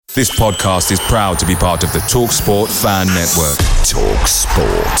This podcast is proud to be part of the TalkSport Fan Network.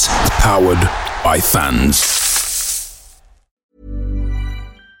 TalkSport. Powered by fans.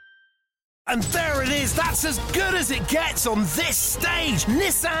 And there it is, that's as good as it gets on this stage.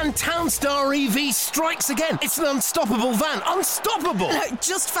 Nissan Townstar EV strikes again. It's an unstoppable van, unstoppable.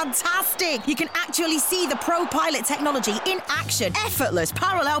 Just fantastic. You can actually see the Pro Pilot technology in action. Effortless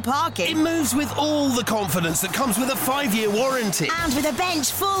parallel parking. It moves with all the confidence that comes with a 5-year warranty. And with a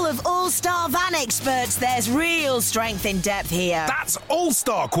bench full of all-star van experts, there's real strength in depth here. That's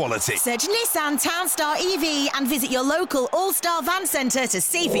all-star quality. Search Nissan Townstar EV and visit your local all-star van centre to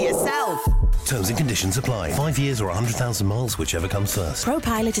see for yourself. Terms and conditions apply. 5 years or 100,000 miles, whichever comes first. Pro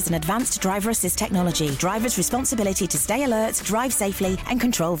Pilot is an advanced driver assist technology. Driver's responsibility to stay alert, drive safely, and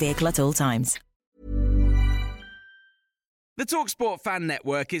control vehicle at all times. The TalkSport Fan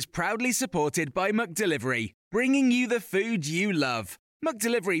Network is proudly supported by McDelivery, bringing you the food you love.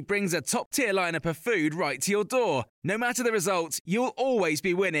 McDelivery brings a top-tier lineup of food right to your door. No matter the result, you'll always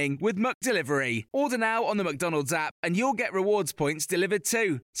be winning with McDelivery. Order now on the McDonald's app and you'll get rewards points delivered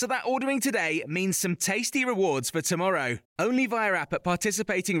too. So that ordering today means some tasty rewards for tomorrow. Only via app at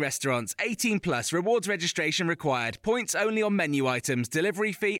participating restaurants. 18 plus. Rewards registration required. Points only on menu items.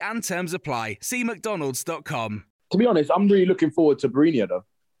 Delivery fee and terms apply. See mcdonalds.com. To be honest, I'm really looking forward to Mourinho though.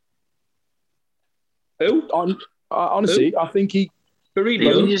 Who? Honestly, I think he...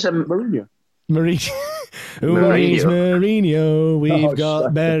 Mourinho. Mourinho. We've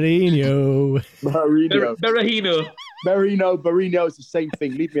got Mourinho. Mourinho is the same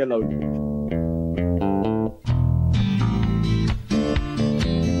thing. Leave me alone.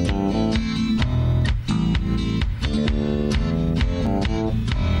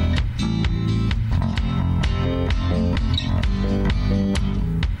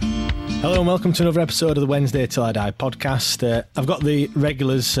 Hello and welcome to another episode of the Wednesday Till I Die podcast. I've got the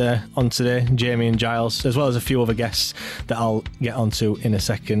regulars on today, Jamie and Giles, as well as a few other guests that I'll get onto in a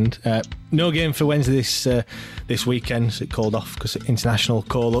second. No game for Wednesday this weekend, so it called off because of international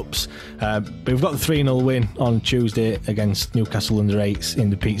call-ups. But we've got the 3-0 win on Tuesday against Newcastle under-8s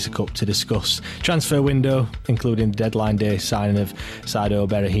in the Pizza Cup to discuss transfer window, including the deadline day signing of Saido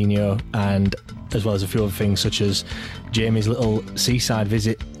Berahino, and as well as a few other things such as Jamie's little seaside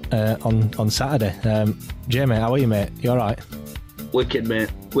visit on Saturday. Jamie, how are you, mate? You all right? Wicked, mate.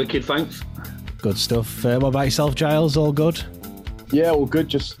 Wicked, thanks. Good stuff. What about yourself, Giles? All good? Yeah, all good.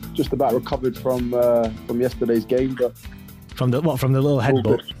 Just about recovered from yesterday's game, but from the little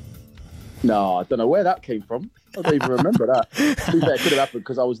headbutt? No, I don't know where that came from. I don't even remember that. To be fair, it could have happened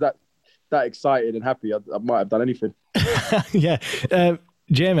because I was that excited and happy. I might have done anything. Yeah.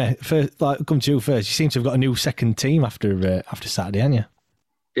 Jamie, come to you first. You seem to have got a new second team after Saturday, haven't you?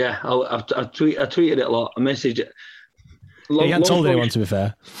 Yeah, I tweeted it a lot. I messaged it. You hadn't told anyone, to be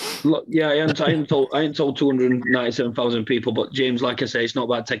fair. Yeah, I hadn't told 297,000 people. But James, like I say, it's not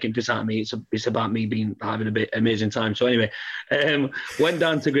about taking piss out of me. It's about me having a bit amazing time. So anyway, went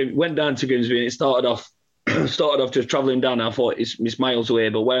down to Grimsby, and it started off just travelling down. I thought it's miles away,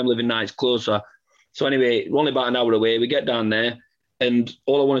 but where I'm living now it's closer. So anyway, we're only about an hour away. We get down there, and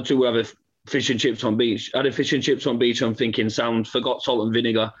all I wanted to do was have a fish and chips on beach. I had a fish and chips on beach. I'm thinking, forgot salt and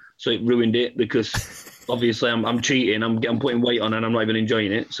vinegar, so it ruined it because obviously I'm cheating. I'm putting weight on and I'm not even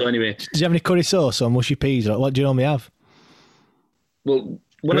enjoying it. So anyway, did you have any curry sauce or mushy peas? Or what do you normally have? Well,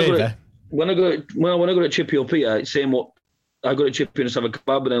 when I go to Chippy or Peter, it's saying what I go to Chippy and just have a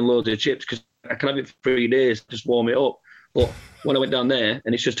kebab and then loads of chips because I can have it for 3 days, just warm it up. But when I went down there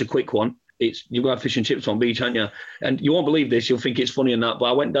and it's just a quick one, you've got fish and chips on beach, haven't you? And you won't believe this, you'll think it's funny and that, but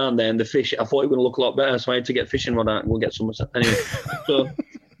I went down there and the fish, I thought it was going to look a lot better, so I had to get fishing rod out and we'll get some. Anyway, so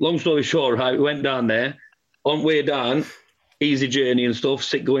long story short, right, we went down there. On way down, easy journey and stuff,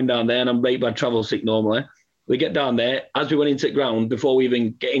 sick going down there, and I'm very bad travel sick normally. We get down there, as we went into the ground, before we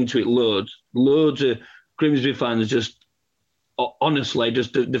even get into it, loads of Grimsby fans, just honestly,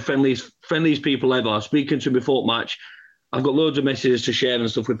 just the friendliest people ever. Speaking to me before match, I've got loads of messages to share and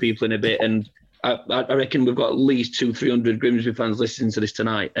stuff with people in a bit, and I reckon we've got at least 200-300 Grimsby fans listening to this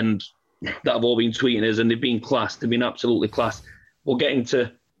tonight, and that have all been tweeting us, and they've been class. They've been absolutely class. We'll get into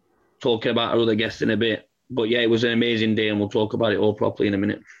talking about our other guests in a bit, but yeah, it was an amazing day, and we'll talk about it all properly in a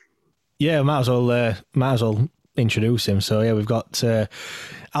minute. Yeah, might as well introduce him. So yeah, we've got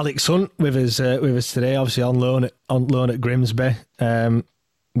Alex Hunt with us today, obviously on loan at Grimsby.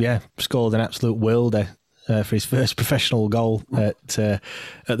 Scored an absolute worldy for his first professional goal at the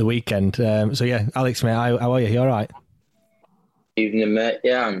weekend. So yeah, Alex, mate, how are you? You all right? Evening, mate.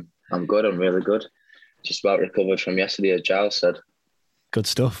 Yeah, I'm good. I'm really good. Just about recovered from yesterday, as Giles said. Good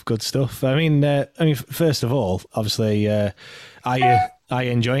stuff. I mean, first of all, obviously, are Are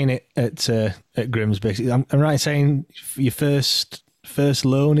you enjoying it at Grimsby? I'm right in saying your first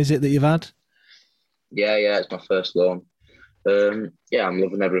loan, is it, that you've had? Yeah, it's my first loan. Yeah, I'm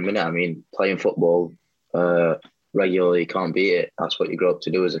loving every minute. I mean, playing football regularly, you can't beat it. That's what you grow up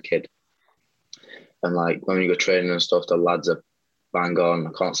to do as a kid. And like when you go training and stuff, the lads are bang on.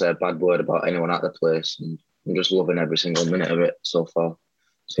 I can't say a bad word about anyone at the place. And I'm just loving every single minute of it so far.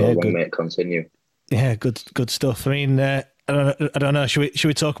 So long may it continue. Yeah, good stuff. I mean, I don't know. Should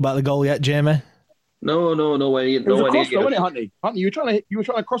we talk about the goal yet, Jamie? No way. It was a cross, though, wasn't it, Hunty? Hunty, you were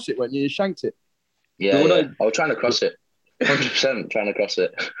trying to cross it when you shanked it. Yeah, I was trying to cross it. 100% trying to cross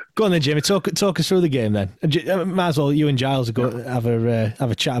it. Go on then, Jamie. Talk us through the game then. Might as well you and Giles go have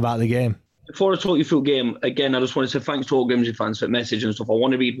a chat about the game. Before I talk you through the game, again, I just want to say thanks to all Grimsby fans for message and stuff. I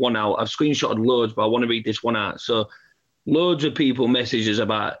want to read one out. I've screenshotted loads, but I want to read this one out. So, loads of people messages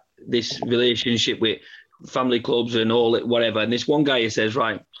about this relationship with family clubs and all it, whatever. And this one guy says,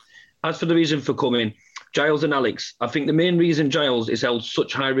 right, as for the reason for coming, Giles and Alex, I think the main reason Giles is held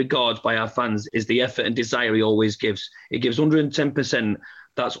such high regards by our fans is the effort and desire he always gives. He gives 110%.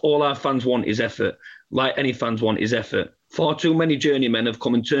 That's all our fans want is effort. Like any fans want is effort. Far too many journeymen have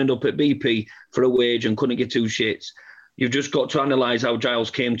come and turned up at BP for a wage and couldn't get two shits. You've just got to analyse how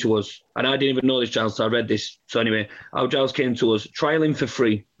Giles came to us. And I didn't even know this, Giles, so I read this. So anyway, how Giles came to us, trialling for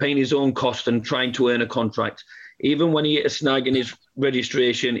free, paying his own cost and trying to earn a contract. Even when he hit a snag in his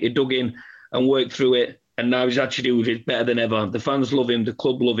registration, he dug in and worked through it. And now his attitude is better than ever. The fans love him, the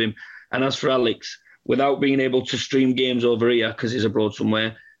club love him. And as for Alex, without being able to stream games over here because he's abroad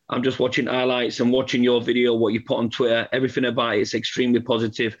somewhere, I'm just watching highlights and watching your video, what you put on Twitter. Everything about it's extremely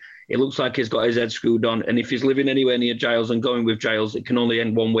positive. It looks like he's got his head screwed on. And if he's living anywhere near Giles and going with Giles, it can only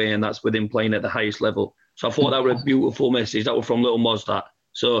end one way, and that's with him playing at the highest level. So I thought that was a beautiful message. That was from Little Moz.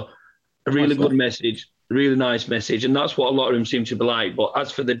 So a really good message, really nice message. And that's what a lot of them seem to be like. But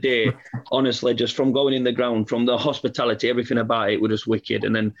as for the day, honestly, just from going in the ground, from the hospitality, everything about it was just wicked.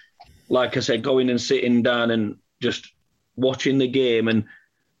 And then, like I said, going and sitting down and just watching the game and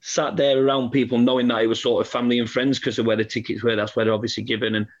sat there around people knowing that it was sort of family and friends because of where the tickets were. That's where they're obviously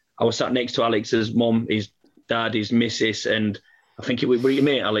given. And I was sat next to Alex's mum, his dad, his missus, and I think it was your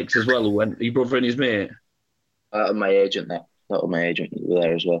mate, Alex, as well, who went, your brother and his mate. My agent there. That was my agent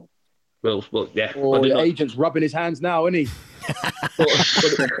there as well. Well, yeah. Oh, your agent's rubbing his hands now, isn't he?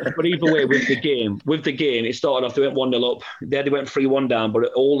 but either way, with the game, it started off, they went 1-0 up. They went 3-1 down,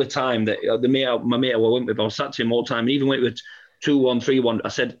 but all the time, that my mate I went with, I was sat to him all the time, and even when it was 2-1, 3-1, I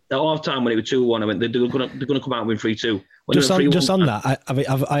said at half time when it was 2-1, I went, they're going to come out and win 3-2. Just on that,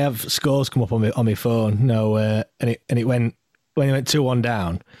 I have scores come up on my phone. No, and it went when it went 2-1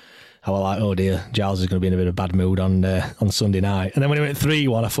 down. I was like, oh dear, Giles is going to be in a bit of a bad mood on Sunday night. And then when it went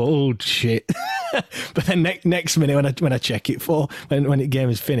 3-1, I thought, oh shit. But then next minute when I check it when the game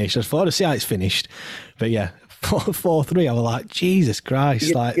is finished, I thought to see how it's finished. But yeah, 4-3. I was like, Jesus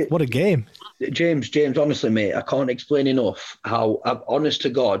Christ, what a game. James, honestly, mate, I can't explain enough how, honest to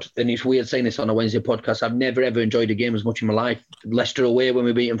God, and it's weird saying this on a Wednesday podcast, I've never ever enjoyed a game as much in my life. Leicester away when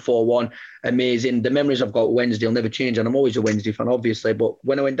we beat them 4-1, amazing. The memories I've got Wednesday will never change, and I'm always a Wednesday fan, obviously, but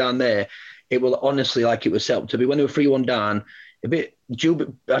when I went down there, it was honestly like it was set up to be. When they were 3-1 down, a bit,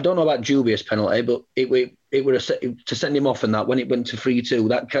 I don't know about dubious penalty, but it was to send him off and that when it went to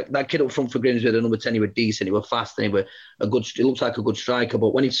 3-2, that kid up front for Grimsby, the number 10, he was decent, he was fast, and he looks like a good striker.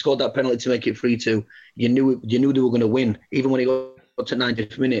 But when he scored that penalty to make it 3-2, you knew they were going to win, even when he got to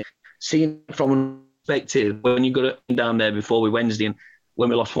 90th minute. Seeing from a perspective, when you got down there before Wednesday, and when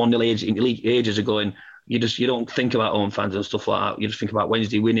we lost 1-0 ages ago, and you don't think about home fans and stuff like that. You just think about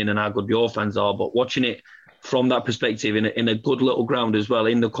Wednesday winning and how good your fans are. But watching it from that perspective, in a good little ground as well,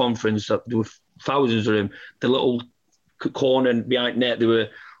 in the conference, there were thousands of them. The little corner behind net, they were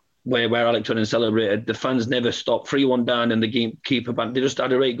where Alex went and celebrated. The fans never stopped. 3-1 down, and the gamekeeper band. They just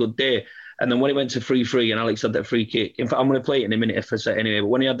had a very good day. And then when it went to 3-3, and Alex had that free kick. In fact, I'm going to play it in a minute if I say anyway. But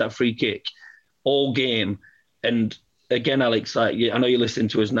when he had that free kick, all game, and again, Alex, I know you're listening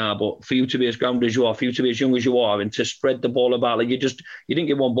to us now, but for you to be as grounded as you are, for you to be as young as you are, and to spread the ball about, you didn't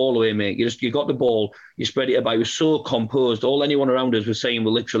get one ball away, mate. You got the ball, you spread it about. You were so composed. All anyone around us was saying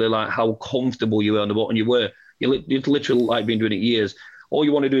were literally like how comfortable you were on the ball, and you were. You literally like been doing it years. All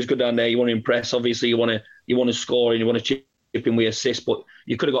you want to do is go down there. You want to impress. Obviously, you want to score and you want to chip in with assists. But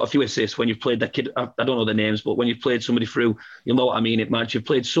you could have got a few assists when you've played that kid. I don't know the names, but when you've played somebody through, you'll know what I mean. It match. You've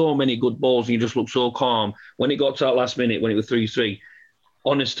played so many good balls and you just look so calm. When it got to that last minute, when it was 3-3,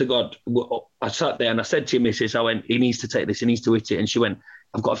 honest to God, I sat there and I said to your missus, I went, he needs to take this. He needs to hit it. And she went,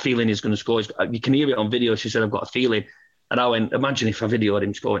 I've got a feeling he's going to score. You can hear it on video. She said, I've got a feeling. And I went, imagine if I videoed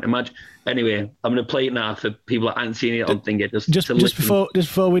him scoring. Imagine. Anyway, I'm going to play it now for people that aren't seeing it on thingy. Just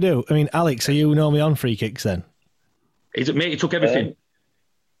before we do, I mean, Alex, are you normally on free kicks then? Is it, mate? He took everything.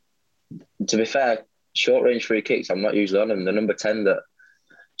 To be fair, short range free kicks, I'm not usually on them. The number 10 that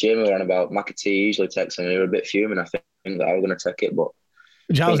Jamie ran about, McAtee usually takes them. We were a bit fuming, I think, that I was going to take it, but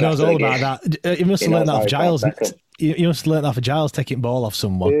Giles knows all about that. You must have learned that off Giles. You must have learned that off of Giles taking ball off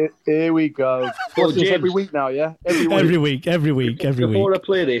someone. Here we go. What's this, every week now, yeah? Every week. Before I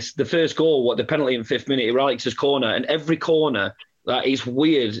play this, the first goal, the penalty in the 5th minute, Alex's corner, and every corner, that is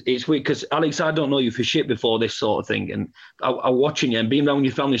weird. It's weird because, Alex, I don't know you for shit before this sort of thing, and I'm watching you and being around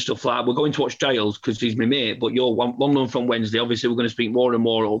your family and stuff like that. We're going to watch Giles because he's my mate, but you're one month from Wednesday. Obviously, we're going to speak more and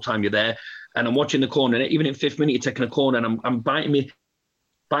more all the time you're there, and I'm watching the corner, and even in 5th minute, you're taking a corner, and I'm biting me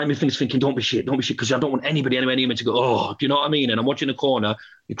things thinking, don't be shit, because I don't want anybody anywhere near me to go, oh, do you know what I mean? And I'm watching the corner,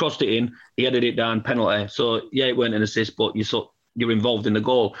 he crossed it in, he headed it down, penalty. So, yeah, it weren't an assist, but you're involved in the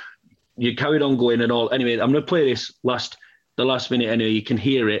goal. You carried on going and all. Anyway, I'm going to play this the last minute anyway. You can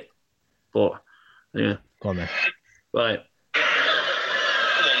hear it, but, yeah. Go on then. Right.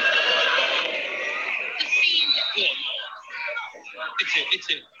 It's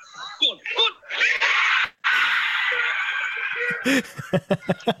it. Go on.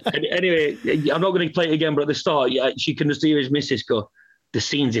 Anyway, I'm not going to play it again, but at the start, she can just hear his missus go, the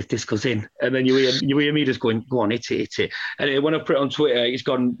scenes if this goes in. And then you hear me just going, go on, hit it. Anyway, when I put it on Twitter, it's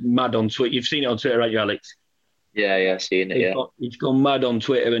gone mad on Twitter. You've seen it on Twitter, right, you, Alex? Yeah, seen it, It's gone mad on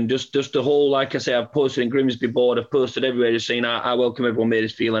Twitter. And just the whole, like I say, I've posted in Grimsby board, I've posted everywhere just saying how welcome everyone made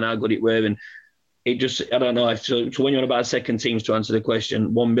us feel and how good it were. And it just, I don't know. So when you're on about second teams, to answer the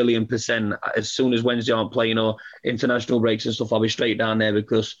question, 1,000,000%, as soon as Wednesday aren't playing or international breaks and stuff, I'll be straight down there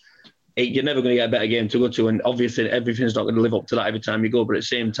because you're never going to get a better game to go to. And obviously, everything's not going to live up to that every time you go. But at the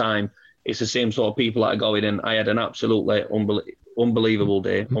same time, it's the same sort of people that are going. And I had an absolutely unbelievable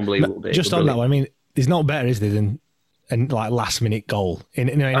day. Just on that one, I mean, there's not better, is there, than like last minute goal in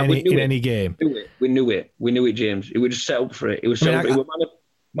any game. We knew it, James. It was just set up for it. It was set up.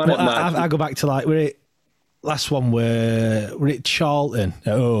 I go back to last one were it Charlton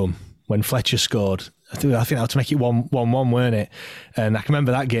at home when Fletcher scored. I think that was to make it 1-1, weren't it? And I can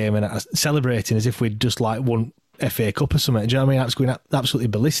remember that game and I was celebrating as if we'd just won FA Cup or something. Do you know what I mean? I was going absolutely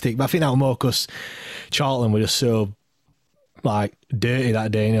ballistic. But I think that was more because Charlton were just so dirty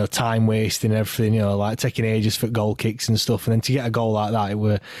that day, time wasting and everything, taking ages for goal kicks and stuff. And then to get a goal like that,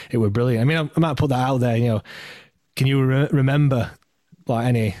 it were brilliant. I mean, I might put that out there. Can you remember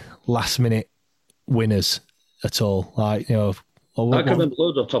any last minute winners at all? I can remember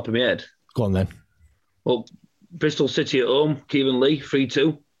loads off the top of my head. Go on then. Well, Bristol City at home, Kieran Lee,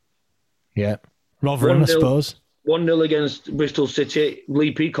 3-2. Yeah. Rotherham, I suppose. 1-0 against Bristol City.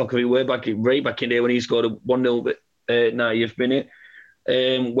 Lee Peacock, way back in there when he scored a 1-0 90th minute.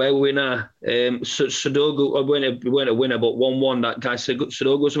 Where were we now? Sudoku, we weren't a winner, but 1-1. That guy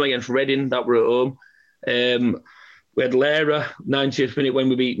Sudoku against Reading, that were at home. We had Lara, 90th minute when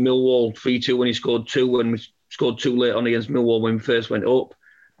we beat Millwall 3-2 when he scored 2, when we scored 2 late on against Millwall when we first went up.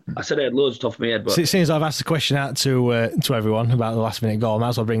 I said I had loads off my head. But it seems I've asked the question out to everyone about the last minute goal. I might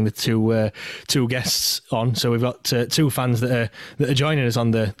as well bring the two guests on. So we've got 2 fans that are joining us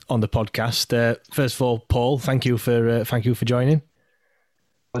on the podcast. First of all, Paul, thank you for joining.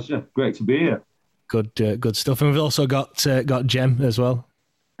 Pleasure. Great to be here. Good stuff. And we've also got Jem as well.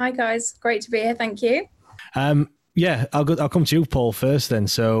 Hi guys, great to be here. Thank you. Yeah, I'll come to you, Paul, first then.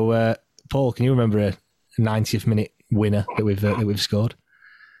 So, Paul, can you remember a 90th minute winner that we've scored?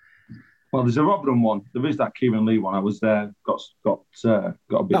 Well, there's a Rotherham one. There is that Kieran Lee one. I was there. Got a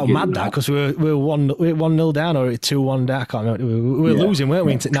big. That was mad, that, because we were 1-0 down or 2-1 down. I can't remember. We were losing, weren't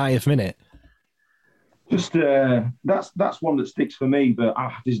we, into 90th minute? Just that's one that sticks for me. But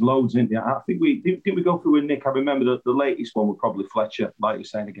there's loads in there. I think we go through with Nick. I remember the latest one was probably Fletcher, like you're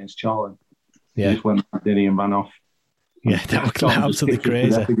saying, against Charlton. Yeah, he just went back, and ran off. Yeah, that was absolutely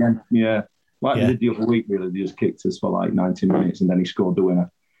crazy. Yeah, they did the other week. Really, they just kicked us for 90 minutes, and then he scored the winner.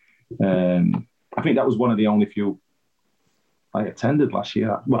 I think that was one of the only few I attended last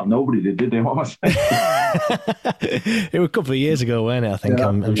year. Well, nobody did they? What was it? It was a couple of years ago, wasn't it? I think.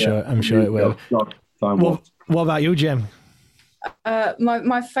 Yeah, I'm sure it will. What about you, Jem?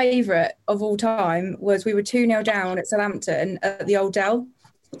 My favourite of all time was we were 2-0 down at Southampton at the Old Dell.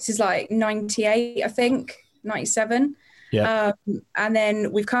 This is 98, I think, 97. Yeah. And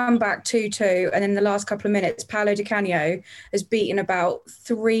then we've come back 2-2, and in the last couple of minutes, Paolo Di Canio has beaten about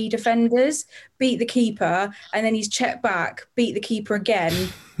 3 defenders, beat the keeper, and then he's checked back, beat the keeper again,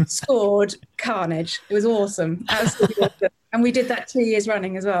 scored, carnage. It was awesome, absolutely awesome. And we did that 2 years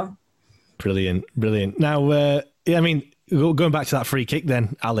running as well. Brilliant. Now, going back to that free kick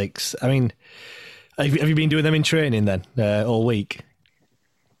then, Alex, I mean, have you been doing them in training then all week?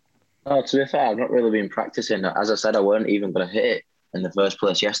 Oh, to be fair, I've not really been practicing. As I said, I weren't even going to hit it in the first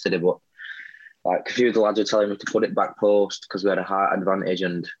place yesterday, but like a few of the lads were telling me to put it back post because we had a height advantage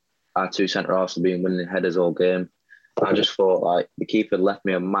and our two centre-halves have been winning headers all game. I just thought like the keeper left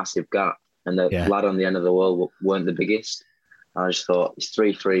me a massive gap and the lad on the end of the wall weren't the biggest. I just thought it's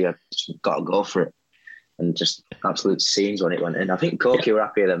 3-3, I just got to go for it. And just absolute scenes when it went in. I think Corky were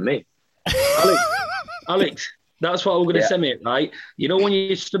happier than me. Alex, that's what I was going to say, mate, right? You know, when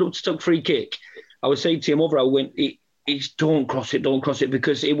you stood up to take free kick, I was saying to him over, I went, it's don't cross it,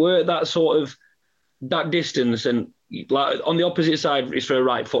 because it were that sort of, that distance, and like on the opposite side, it's for a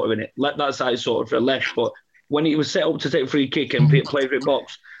right footer, innit? Let that side sort of for a left, but when he was set up to take a free kick and play for it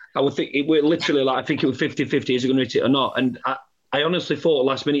box, I would think it were literally like, I think it was 50-50, is he going to hit it or not? And I honestly thought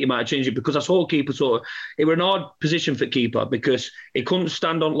last minute he might have changed it because I saw keeper sort of, it were an odd position for keeper because he couldn't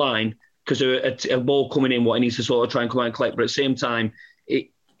stand on line because a ball coming in, what he needs to sort of try and come out and collect. But at the same time,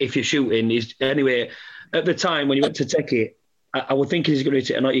 if you're shooting, anyway, at the time when you went to take it, I was thinking he's going to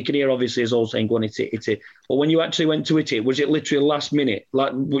hit it or not. You can hear obviously his all saying, go on, hit it. But when you actually went to hit it, was it literally last minute?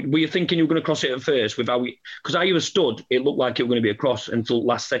 Like, were you thinking you were going to cross it at first? Because how you were stood, it looked like it was going to be a cross until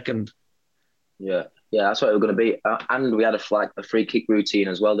last second. Yeah, that's what it was going to be. And we had a free kick routine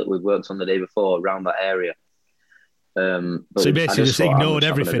as well that we'd worked on the day before around that area. So you basically just ignored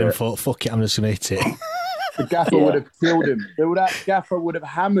everything and thought, fuck it, I'm just going to hit it. The gaffer would have killed him. That gaffer would have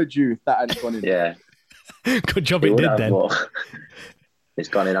hammered you if that hadn't gone in. Yeah. Good job it did then. It's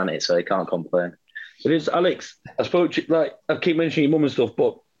gone in on it, so he can't complain. It is, Alex, I spoke to you, like, I keep mentioning your mum and stuff,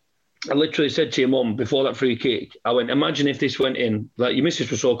 but I literally said to your mum before that free kick, I went, imagine if this went in. Like, your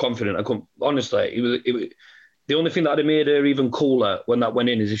missus was so confident. I couldn't, honestly, it was the only thing that had made her even cooler when that went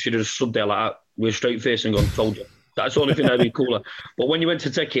in is if she'd have stood there like that with a straight face and gone, told you. That's the only thing that'd be cooler. But when you went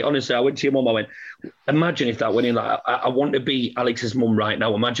to take it, honestly, I went to your mum, I went, imagine if that went in. Like, I want to be Alex's mum right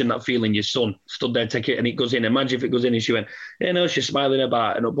now. Imagine that feeling, your son stood there, take it, and it goes in. Imagine if it goes in and she went, yeah, no, she's smiling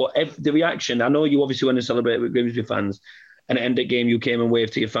about it. But the reaction, I know you obviously went and celebrated with Grimsby fans, and at the end of the game, you came and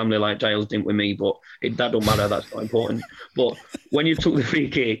waved to your family like Giles didn't with me, but that don't matter. That's not important. But when you took the free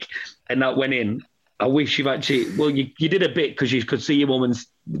kick and that went in, I wish you've actually, well, you did a bit because you could see your mum and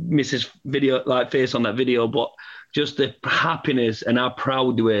Mrs. video, like, face on that video, but just the happiness and how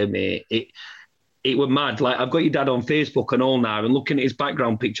proud they were, mate. It was mad. Like, I've got your dad on Facebook and all now, and looking at his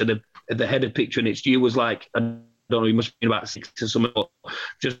background picture, the header picture, and it's you was like, I don't know, he must have been about 6 or something, but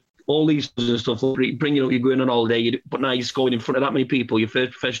just all these and stuff, bringing up, you're going on holiday, but now you're scoring in front of that many people, your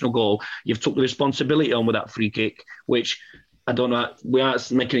first professional goal, you've took the responsibility on with that free kick, which I don't know, we are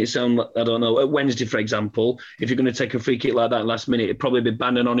making it sound like, I don't know, at Wednesday, for example, if you're going to take a free kick like that last minute, it'd probably be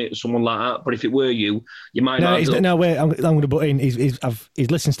banning on it, someone like that. But if it were you might not. No, wait, I'm going to butt in. He's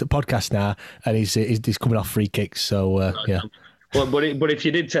listening to the podcast now, and he's coming off free kicks, so yeah. But if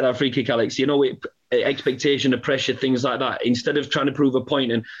you did take that free kick, Alex, you know, expectation, the pressure, things like that, instead of trying to prove a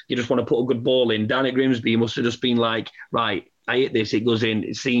point and you just want to put a good ball in, down at Grimsby, you must have just been like, right, I hit this, it goes in,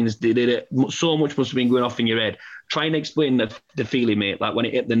 it seems, so much must have been going off in your head. Try and explain the feeling, mate, like when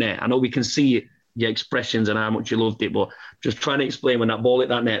it hit the net. I know we can see it, your expressions and how much you loved it, but just try and explain when that ball hit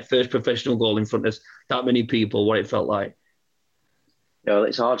that net, first professional goal in front of that many people, what it felt like. Yeah, well,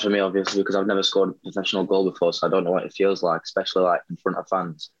 it's hard for me, obviously, because I've never scored a professional goal before, so I don't know what it feels like, especially like in front of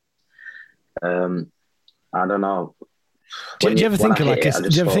fans. I don't know. Do you ever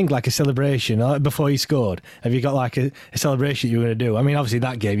think like a celebration before you scored? Have you got like a celebration you were going to do? I mean, obviously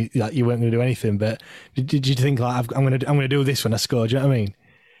that game you weren't going to do anything, but did you think like I'm going to do this when I score? Do you know what I mean?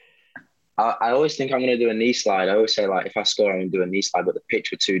 I always think I'm going to do a knee slide. I always say like if I score, I'm going to do a knee slide, but the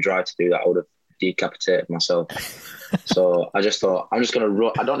pitch was too dry to do that. I would have decapitated myself. So I just thought I'm just going to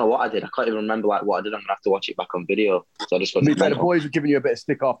run. I don't know what I did. I can't even remember like what I did. I'm going to have to watch it back on video. So I just went. The boys were giving you a bit of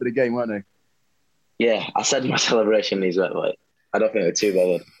stick after the game, weren't they? Yeah, I said my celebration knees went like, I don't think they're too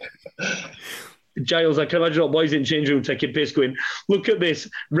bothered. Giles, I can imagine what boys in the change room taking piss going, look at this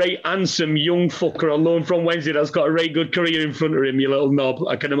right handsome young fucker on loan from Wednesday that's got a very good career in front of him, you little knob.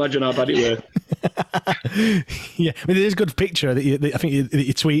 I can imagine how bad it were. Yeah, I mean, there's a good picture that you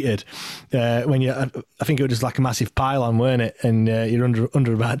tweeted when I think it was just like a massive pylon, weren't it? And you're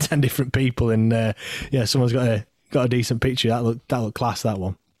under about 10 different people, and someone's got a decent picture. That looked class, that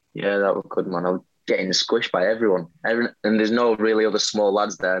one. Yeah, that was good, man. I was getting squished by everyone. And there's no really other small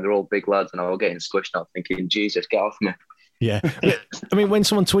lads there. They're all big lads, and I was getting squished. And I was thinking, Jesus, get off me. Yeah. I mean, when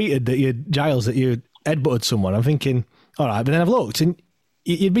someone tweeted that you headbutted someone, I'm thinking, all right, but then I've looked and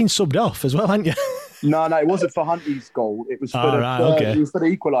you'd been subbed off as well, hadn't you? No, it wasn't for Hunty's goal. It was for it was for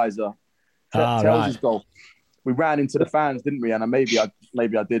the equaliser. Tells's goal. we ran into the fans, didn't we? And maybe I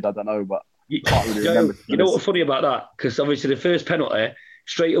did, I don't know, but can't really remember. You know what's funny about that? Because obviously the first penalty,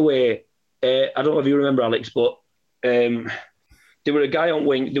 straight away, I don't know if you remember, Alex, but there were a guy on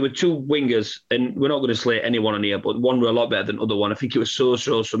wing. There were two wingers, and we're not going to slate anyone on here, but one were a lot better than the other one. I think it was so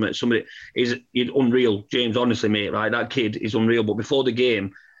somebody is unreal. James, honestly, mate, right? That kid is unreal. But before the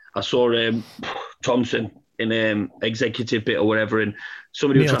game, I saw Thompson in executive bit or whatever, and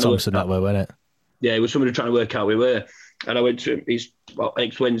somebody Neil was trying Thompson to work that way, wasn't it? Yeah, it was somebody trying to work out where we were. And I went to him, he's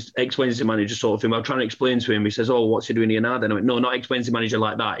ex-Wednesday manager sort of thing. I'm trying to explain to him. He says, "Oh, what's he doing here now?" Then I went, "No, not ex-Wednesday manager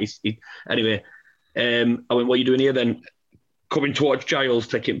like that." Anyway, I went, "What are you doing here then?" Coming to watch Giles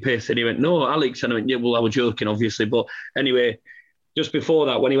taking piss. And he went, "No, Alex." And I went, "Yeah, well, I was joking, obviously." But anyway, just before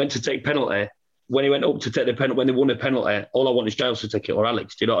that, when he went to take penalty, when he went up to take the penalty, when they won the penalty, all I want is Giles to take it or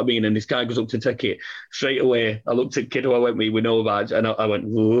Alex. Do you know what I mean? And this guy goes up to take it. Straight away, I looked at the kid who I went with no badge, and I went,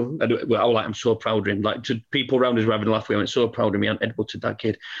 whoa. I was like, I'm so proud of him. Like, to people around us were having a laugh. I went, so proud of me. I headbutted that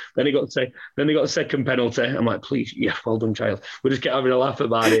kid. Then they got a second penalty. I'm like, please, yeah, well done, Giles. We just kept having a laugh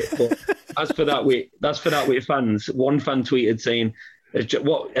about it. But that's for that with fans. One fan tweeted saying,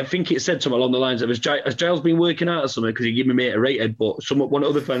 what I think it said something along the lines of, has Giles been working out or something because he gave me mate a rated, but one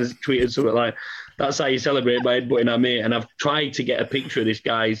of the fans tweeted something like, "That's how you celebrate by headbutting our mate." And I've tried to get a picture of this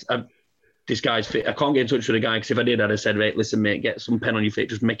guy's fit. I can't get in touch with the guy because if I did, I'd have said, "Right, listen, mate, get some pen on your face,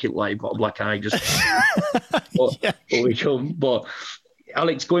 just make it like you've got a black eye." But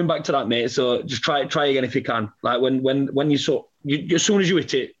Alex, going back to that, mate. So just try again if you can. Like when you saw. As soon as you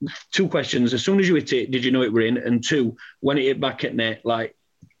hit it, two questions. As soon as you hit it, did you know it were in? And two, when it hit back at net, like,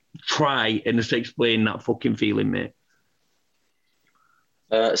 try and just explain that fucking feeling, mate.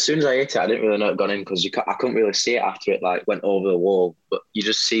 As soon as I hit it, I didn't really know it gone in because I couldn't really see it after it like went over the wall. But you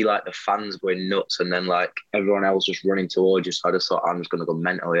just see like the fans going nuts, and then like everyone else just running towards you. So I just thought, I'm just going to go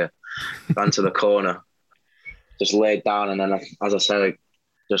mental here. Ran to the corner, just laid down, and then as I said, I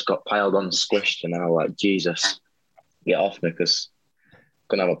just got piled on, squished, and I was like, Jesus. Get off me because I'm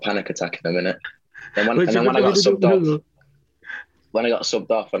gonna have a panic attack in a minute. And when I got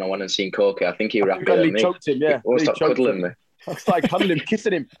subbed off and I went and seen Corky, I think he wrapped me. Choked him, yeah. He started cuddling me. I started cuddling him,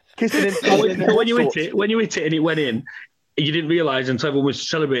 kissing him. When you hit it and it went in, you didn't realise until everyone was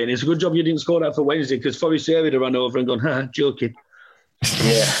celebrating. It's a good job you didn't score that for Wednesday because Forrest David ran over and gone, "Ha, joking."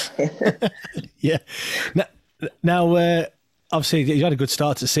 Yeah. Yeah. Now obviously, you had a good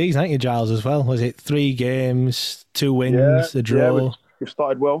start to the season, haven't you, Giles, as well? Was it 3 games, 2 wins, a draw? Yeah, we've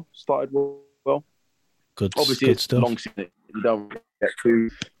started well. Good, obviously, good it's stuff. long season. You don't get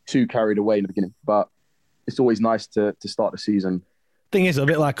too carried away in the beginning, but it's always nice to start the season. Thing is, a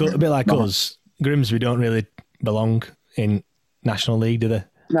bit like us, Grimsby don't really belong in National League, do they?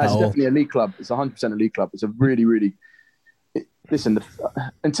 No, it's definitely a league club. It's 100% a league club. It's a really, really... Listen,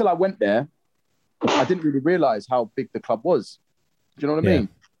 until I went there, I didn't really realise how big the club was. Do you know what I mean?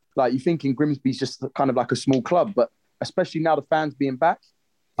 Like, you thinking Grimsby's just kind of like a small club, but especially now the fans being back,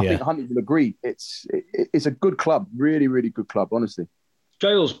 I think Huntley will agree. It's a good club, really, really good club, honestly.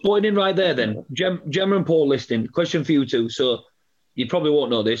 Giles, putting in right there then. Gemma and Paul listening. Question for you two. So you probably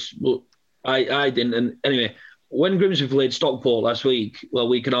won't know this, but I didn't. And anyway, when Grimsby played Stockport last week, well, a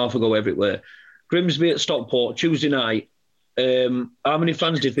week and a half ago everywhere, Grimsby at Stockport, Tuesday night, how many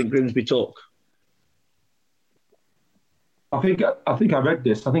fans do you think Grimsby took? I think I read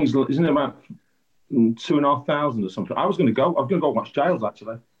this. I think isn't it about 2,500 or something? I was going to go watch Giles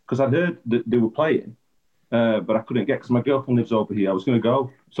actually because I'd heard that they were playing, but I couldn't get because my girlfriend lives over here. I was going to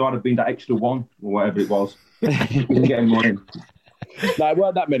go, so I'd have been that extra one or whatever it was. Didn't get any more in. No, it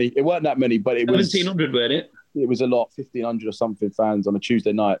weren't that many, but it was 1,700, weren't it? It was a lot, 1,500 or something fans on a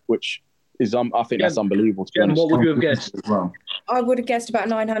Tuesday night, which is I think that's unbelievable. To be honest. What would you have guessed? I would have guessed about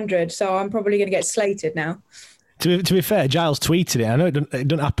 900, so I'm probably going to get slated now. To be fair, Giles tweeted it. I know it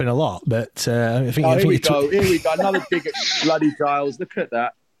doesn't happen a lot, but I think. Here we go. Another big bloody Giles. Look at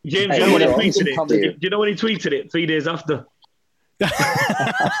that. James, do you know when he tweeted it? Do you know when he tweeted it 3 days after? He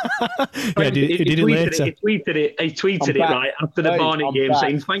did it later. He tweeted it right after the Barnet game,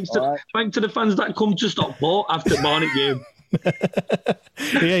 saying thanks to the fans that come to Stockport after the Barnet game.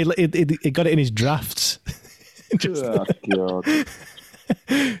 Yeah, he got it in his drafts. Oh, God.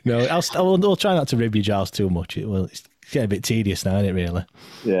 No, I'll try not to rib you, Giles, too much. It's getting a bit tedious now, isn't it, really?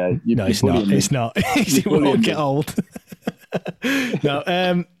 Yeah. No, it's not. It's not. It won't get old.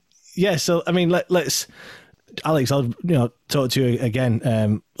 No. Yeah, so, I mean, let's... Alex, I'll talk to you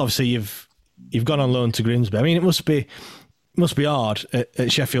again. Obviously, you've gone on loan to Grimsby. I mean, it must be hard at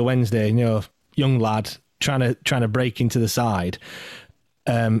Sheffield Wednesday. Young lad trying to break into the side.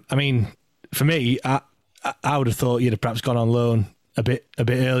 I mean, for me, I would have thought you'd have perhaps gone on loan a bit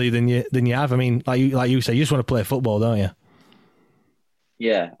earlier than you have. I mean, like you say, you just want to play football, don't you?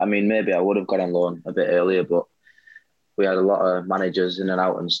 Yeah, I mean, maybe I would have gone on loan a bit earlier, but we had a lot of managers in and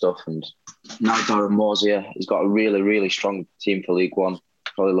out and stuff. And now Darren Moore's here. He's got a really, really strong team for League One.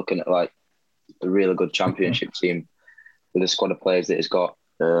 Probably looking at like a really good championship team with the squad of players that he's got.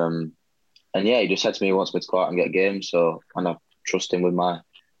 And yeah, he just said to me he wants me to go out and get games. So, and I trust him with my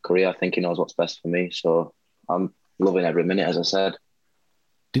career. I think he knows what's best for me. So I'm loving every minute, as I said.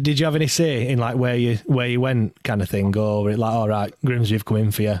 Did you have any say in like where you went kind of thing, or were it like, all right, Grimsby have come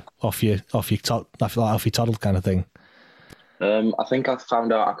in for you off your toddle kind of thing? I think I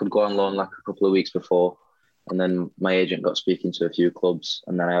found out I could go on loan like a couple of weeks before, and then my agent got speaking to a few clubs,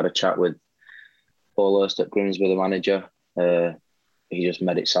 and then I had a chat with Paul Hurst at Grimsby, the manager. He just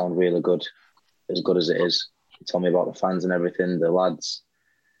made it sound really good as it is. He told me about the fans and everything, the lads,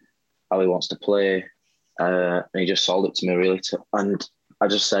 how he wants to play, and he just sold it to me really. And I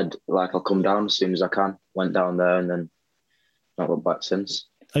just said, like, I'll come down as soon as I can. Went down there and then not looked back since.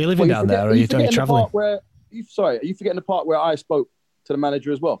 Are you living down there, or are you travelling? Are you forgetting the part where I spoke to the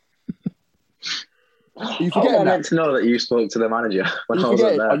manager as well? Are you forgetting I meant to know that you spoke to the manager when I was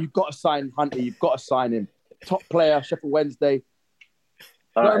there. Oh, you've got to sign Hunter. You've got to sign him. Top player, Sheffield Wednesday.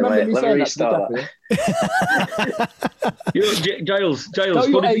 All right, remember me let me saying restart that. Giles, tell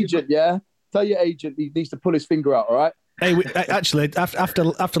your agent, Tell your agent he needs to pull his finger out, all right? Hey, actually,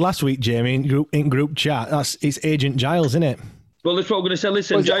 after last week, Jamie, in group chat, it's Agent Giles, isn't it? Well, that's what I'm going to say.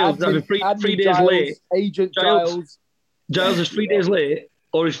 Listen, Giles, three days late. Agent Giles. Giles is 3 days late,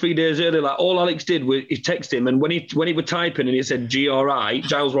 or is 3 days early. Like, all Alex did was he texted him, and when he was typing and he said GRI,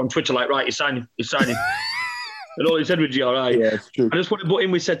 Giles were on Twitter like, right, he's signing. And all he said was GRI. Yeah, it's true. I just want to put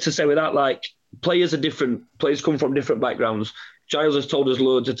in with that, like, players are different. Players come from different backgrounds. Giles has told us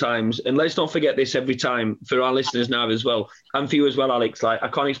loads of times, and let's not forget this every time for our listeners now as well, and for you as well, Alex. Like, I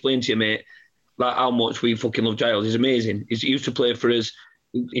can't explain to you, mate, like how much we fucking love Giles. He's amazing. He used to play for us.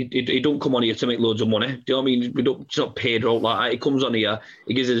 He don't come on here to make loads of money. Do you know what I mean? It's not paid or all like that. He comes on here,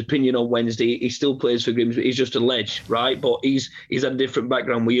 he gives his opinion on Wednesday. He still plays for Grimsby. He's just a ledge, right? But he's had a different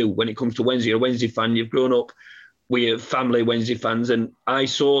background with you when it comes to Wednesday. You're a Wednesday fan. You've grown up with family Wednesday fans, and I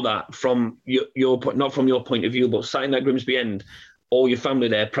saw that from your point, not from your point of view, but sat in that Grimsby end, all your family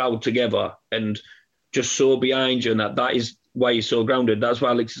there, proud together, and just so behind you, and that is why he's so grounded. That's why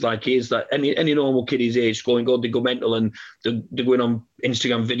Alex is like he is. That any normal kid his age going, they go mental and they're going on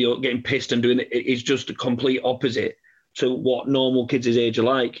Instagram video, getting pissed and doing it. It's just the complete opposite to what normal kids his age are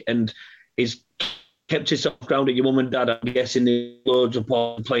like, and he's kept himself grounded. Your mum and dad, I'm guessing, they loads of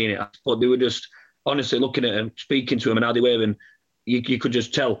playing it, but they were just honestly looking at him, speaking to him, and how they were, and you could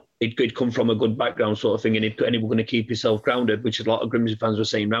just tell he'd come from a good background sort of thing, and he was going to keep himself grounded, which a lot of Grimsby fans were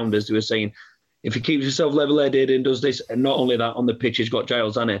saying round us. They were saying, if he keeps himself level-headed and does this, and not only that, on the pitch, he's got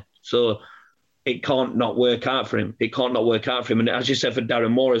Giles, hasn't he? So it can't not work out for him. And as you said for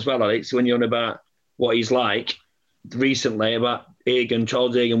Darren Moore as well, Alex, when you're on about what he's like recently, about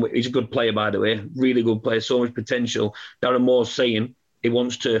Charles Egan, he's a good player, by the way, really good player, so much potential. Darren Moore's saying he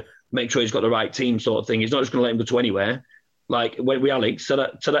wants to make sure he's got the right team sort of thing. He's not just going to let him go to anywhere. Like with Alex, set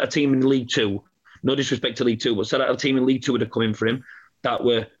out a team in League Two, no disrespect to League Two, but set out a team in League Two would have come in for him that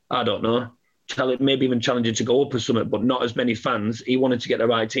were, I don't know, maybe even challenging to go up or something, but not as many fans. He wanted to get the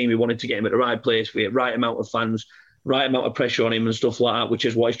right team. He wanted to get him at the right place with the right amount of fans, right amount of pressure on him and stuff like that, which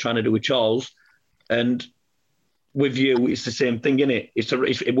is what he's trying to do with Charles. And with you, it's the same thing, isn't it?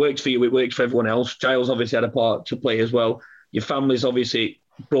 It works for you. It works for everyone else. Giles obviously had a part to play as well. Your family's obviously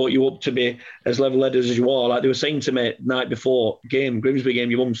brought you up to be as level-headed as you are. Like they were saying to me night before Grimsby game,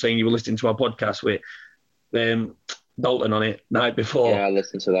 your mum saying you were listening to our podcast with Dalton on it night before. Yeah, I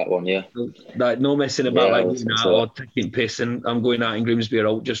listened to that one, yeah. Like no messing about going out or taking piss and I'm going out in Grimsby or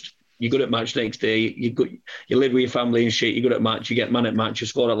out. Just you're good at match next day, you live with your family and shit, you're good at match, you get man at match, you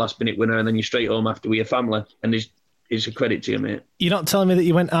score a last minute winner and then you're straight home after with your family. And it's a credit to you, mate. You're not telling me that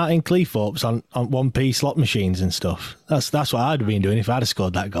you went out in Cleethorpes on 1p slot machines and stuff? That's what I'd have been doing if I'd have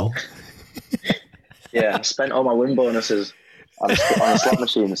scored that goal. Yeah, I spent all my win bonuses on the slot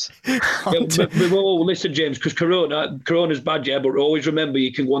machines. We've all listened, James, because Corona's bad, yeah, but always remember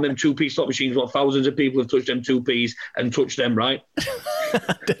you can go on them 2p slot machines. What thousands of people have touched them 2ps and touched them, right?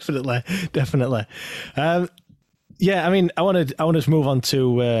 Definitely. Yeah, I mean, I wanted to move on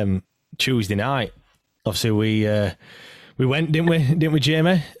to Tuesday night. Obviously, we went, didn't we,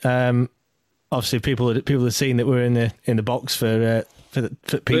 Jamie? Obviously, people had seen that we're in the box for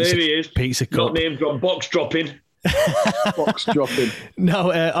pizza. There he is. Pizza cup. Not name drop, box dropping. Box dropping. No,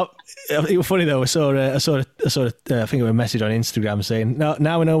 it was funny though. I saw I think it was a message on Instagram saying,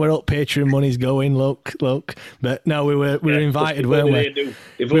 now we know we're up. Patreon money's going. Look. But no, we were invited, weren't we?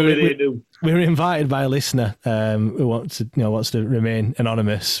 If only they do. We were invited by a listener who wants to remain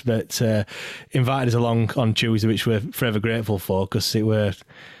anonymous, but invited us along on Tuesday, which we're forever grateful for, because it were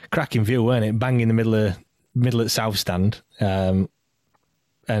cracking view, weren't it? Bang in the middle at South Stand.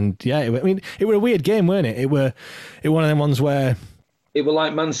 And yeah, it were a weird game, weren't it? It were one of them ones where it were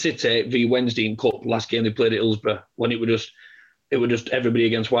like Man City v Wednesday in Cup last game they played at Hillsborough, when it were just everybody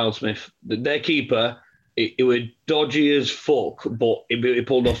against Wildsmith. Their keeper, it were dodgy as fuck, but he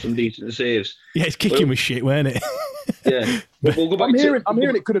pulled off some decent saves. Yeah, his kicking was shit, weren't it? Yeah, but we'll go back. I'm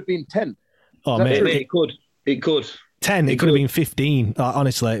hearing it could have been 10. Oh mate, it could. 10. It could have been 15.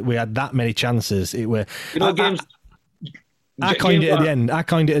 Honestly, we had that many chances. It were games. I coined it at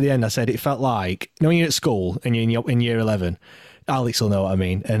the end. I said it felt like, when you're at school and you're in year 11, Alex will know what I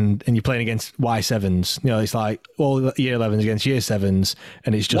mean, and you're playing against Y7s. It's like all year 11s against year 7s,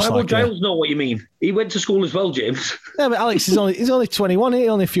 and it's just Why would Giles know what you mean? He went to school as well, James. Yeah, but Alex he's only 21.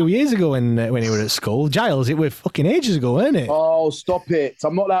 Only a few years ago when he was at school. Giles, it was fucking ages ago, weren't it? Oh, stop it!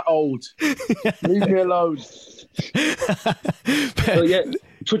 I'm not that old. Leave me alone. So yeah,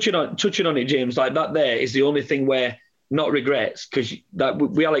 touching on it, James, like that there is the only thing where not regrets, because that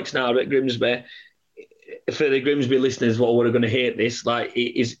we Alex now at Grimsby. For the Grimsby listeners, what we're going to hate this, like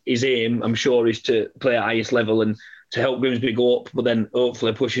his aim, I'm sure, is to play at highest level and to help Grimsby go up, but then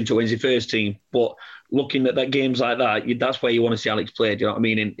hopefully push into Wednesday first team. But looking at that games like that, that's where you want to see Alex play. Do you know what I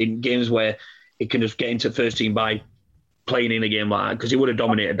mean? In games where he can just get into first team by playing in a game like that, because he would have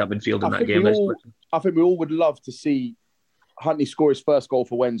dominated that midfield in that game. I think we all would love to see Huntley score his first goal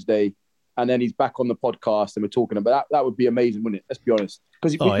for Wednesday, and then he's back on the podcast and we're talking about that. That would be amazing, wouldn't it? Let's be honest.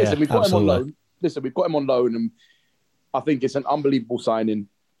 Because we've got him on loan. We've got him on loan, and I think it's an unbelievable signing.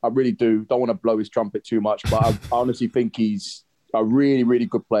 I really do. Don't want to blow his trumpet too much, but I honestly think he's a really, really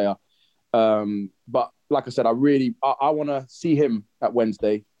good player. But like I said, I want to see him at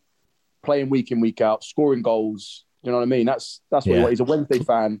Wednesday, playing week in, week out, scoring goals. You know what I mean? That's what he's a Wednesday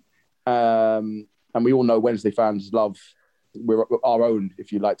fan. And we all know Wednesday fans love we're our own,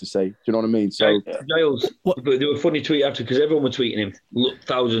 if you like to say. Do you know what I mean? So Giles, there were funny tweet after, because everyone was tweeting him. Look,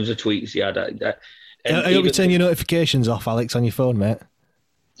 thousands of tweets. Yeah, I hope you turn your notifications off, Alex, on your phone, mate.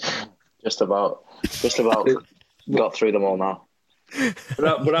 Just about got through them all now.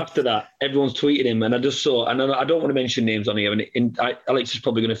 But after that, everyone's tweeting him, and I just saw, and I don't want to mention names on here, and Alex is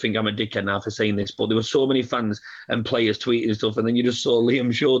probably going to think I'm a dickhead now for saying this, but there were so many fans and players tweeting and stuff, and then you just saw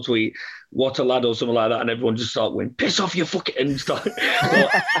Liam Shaw tweet, "What a lad," or something like that, and everyone just started going, "Piss off, you fucking," and stuff.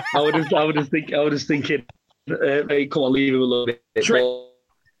 I was thinking, hey, come on, leave him a little bit.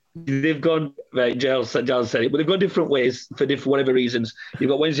 They've gone, right, Giles said it, but they've gone different ways for whatever reasons. You've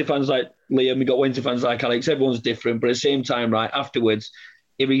got Wednesday fans like Liam, you've got Wednesday fans like Alex, everyone's different, but at the same time, right, afterwards,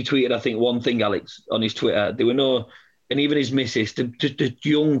 he retweeted, I think, one thing, Alex, on his Twitter. There were no, and even his missus, the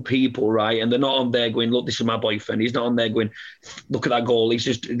young people, right, and they're not on there going, "Look, this is my boyfriend." He's not on there going, "Look at that goal." He's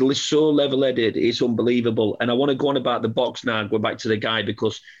just so level-headed, it's unbelievable. And I want to go on about the box now, go back to the guy,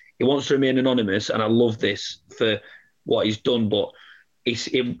 because he wants to remain anonymous, and I love this for what he's done, but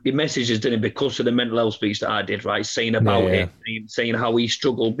he messages, didn't it, because of the mental health speech that I did, right? Saying about it, saying how he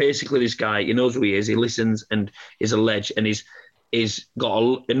struggled. Basically, this guy, he knows who he is, he listens, and is a ledge, and he's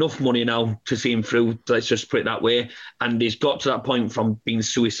got enough money now to see him through, let's just put it that way. And he's got to that point from being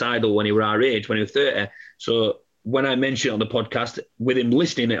suicidal when he was our age, when he was 30. So when I mentioned it on the podcast, with him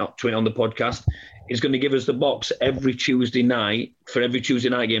listening to it on the podcast, he's going to give us the box every Tuesday night for every Tuesday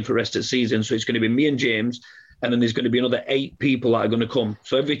night game for the rest of the season. So it's going to be me and James, and then there's going to be another 8 people that are going to come.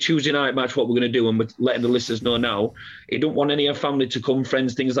 So every Tuesday night match, what we're going to do, and we're letting the listeners know now, he don't want any of family to come,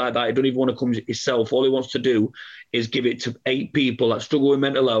 friends, things like that. He don't even want to come himself. All he wants to do is give it to 8 people that struggle with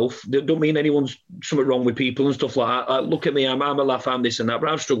mental health. They don't mean anyone's something wrong with people and stuff like that. Look at me, I'm a laugh, I'm this and that, but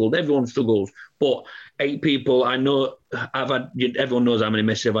I've struggled. Everyone struggles. But 8 people, I know, everyone knows how many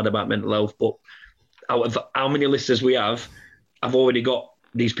messages I've had about mental health, but out of how many listeners we have, I've already got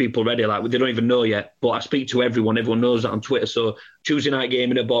these people ready, like they don't even know yet, but I speak to everyone knows that on Twitter. So Tuesday night game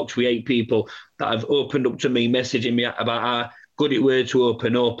in a box with 8 people that have opened up to me, messaging me about how good it were to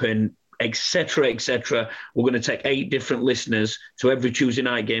open, etc. We're going to take 8 different listeners to every Tuesday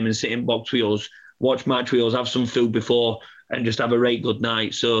night game and sit in box with us, watch match with us, have some food before, and just have a right good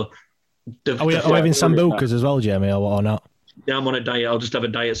night. So are we having sambucas as well, Jamie, or not? Yeah, I'm on a diet. I'll just have a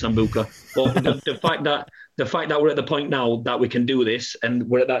diet sambuca. But the fact that we're at the point now that we can do this, and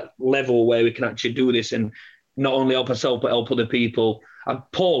we're at that level where we can actually do this and not only help ourselves but help other people,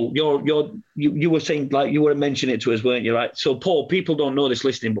 Paul, you were saying, like, you were mentioning it to us, weren't you? Right. So, Paul, people don't know this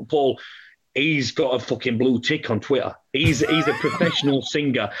listening, but Paul, he's got a fucking blue tick on Twitter. He's a professional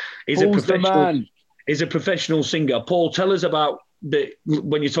singer. He's a professional singer. Paul, tell us about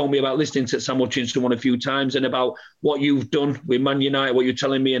when you told me about listening to Sam Hutchinson one a few times, and about what you've done with Man United, what you're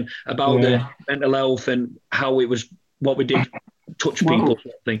telling me, and about the mental health and how it was, what we did, touch people, sort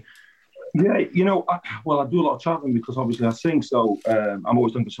of thing. Yeah, I do a lot of travelling because obviously I sing, so I'm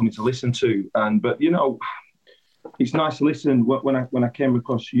always looking for something to listen to. But it's nice to listen. When I came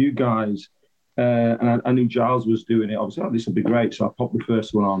across you guys, and I knew Giles was doing it, obviously, this would be great. So I popped the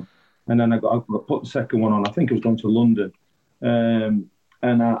first one on, and then I put the second one on. I think I was going to London,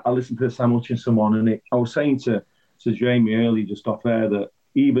 and I listened to the Sam Hutchinson one, and I was saying to Jamie earlier, just off air, that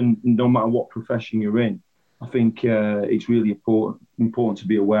even no matter what profession you're in, I think it's really important to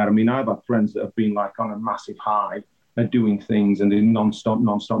be aware. I mean, I've had friends that have been like on a massive high, they're doing things and they're non-stop,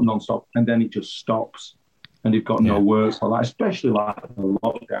 and then it just stops, and they've got no work for that, especially like a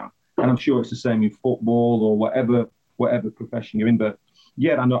lockdown. And I'm sure it's the same in football or whatever profession you're in. But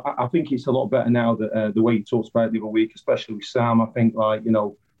yeah, I think it's a lot better now that the way he talks about it the other week, especially with Sam. I think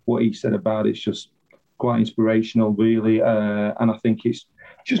what he said about it's just quite inspirational, really. And I think it's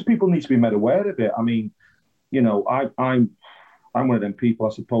just people need to be made aware of it. I mean, I'm one of them people. I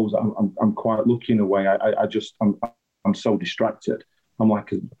suppose I'm quite lucky in a way. I'm so distracted. I'm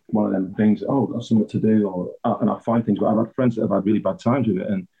like one of them things. Oh, that's something to do, and I find things. But I've had friends that have had really bad times with it,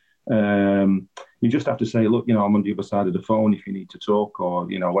 and you just have to say, look, I'm on the other side of the phone if you need to talk, or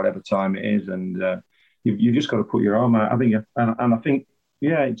whatever time it is, and you just got to put your arm out. I think, and I think,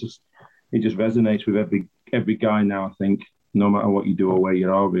 it just resonates with every guy now. I think, no matter what you do or where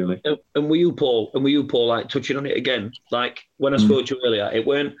you are, really. And were you, Paul, like touching on it again? Like when I spoke to you earlier, it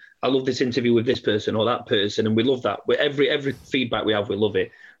weren't, I love this interview with this person or that person, and we love that. Every feedback we have, we love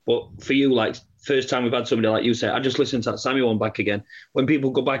it. But for you, like, first time we've had somebody like you say, I just listened to that Sammy one back again. When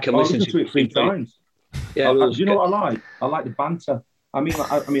people go back and listen to it 3 times. Yeah, do you know what I like? I like the banter. I mean,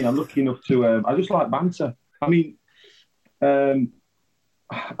 I'm lucky enough to. I just like banter. I mean,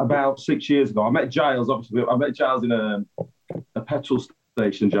 about 6 years ago, I met Giles. Obviously, I met Giles in a petrol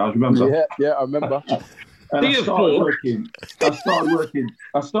station. Giles, remember? Yeah, I remember. And I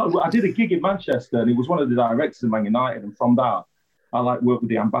did a gig in Manchester, and he was one of the directors of Man United. And from that, I work with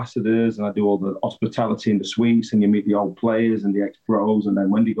the ambassadors, and I do all the hospitality in the suites, and you meet the old players and the ex-pros. And then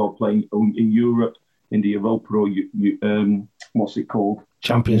when they go play in Europe, in the Europa, or what's it called?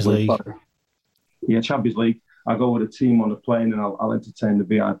 Champions League. Yeah, Champions League. I go with a team on the plane, and I'll entertain the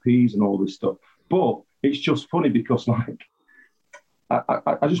VIPs and all this stuff. But it's just funny because,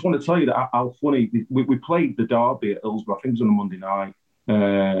 I just want to tell you that how funny. We played the derby at Hillsborough, I think it was on a Monday night.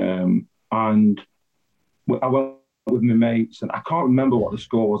 And I went with my mates, and I can't remember what the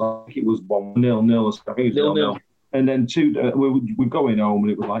score was. I think it was 1-0. I think it was 0-0. And then we're going home,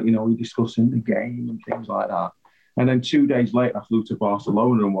 and it was like, we're discussing the game and things like that. And then 2 days later, I flew to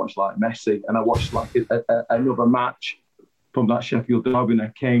Barcelona and watched Messi, and I watched another match from that Sheffield derby. And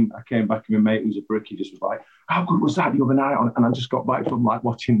I came back, and my mate, who's a brick, he just was like, "How good was that the other night?" And I just got back from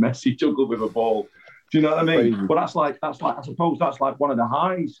watching Messi juggle with a ball. Do you know what I mean? Crazy. But that's like I suppose that's like one of the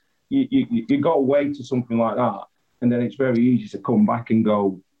highs. You go away to something like that, and then it's very easy to come back and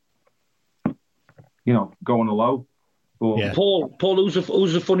go on a low. But, yeah. Paul, who's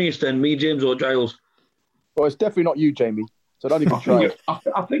the funniest then? Me, James, or Giles? Well, it's definitely not you, Jamie. So don't even try.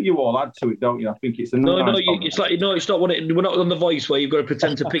 I think you all add to it, don't you? I think it's a no. It's like it's not we're not on The Voice where you've got to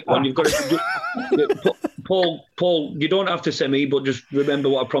pretend to pick one. You've got to. Paul, you don't have to say me, but just remember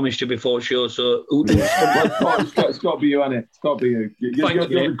what I promised you before the show. So it's got to be you, Annie. It's got to be you. You're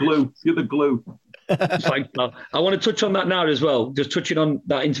the glue. You're the glue. Thanks, pal. I want to touch on that now as well. Just touching on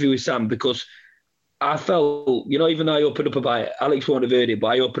that interview with Sam, because I felt, even though I opened up about it, Alex won't have heard it, but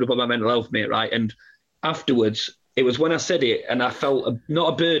I opened up about my mental health, mate, right? And afterwards, it was when I said it, and I felt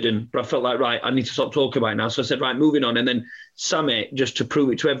not a burden, but I felt like, right, I need to stop talking about it now. So I said, right, moving on. And then Sammy, just to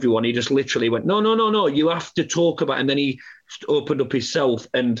prove it to everyone, he just literally went, no, you have to talk about it. And then he opened up himself,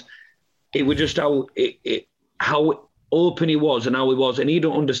 and it was just how open he was and how he was. And he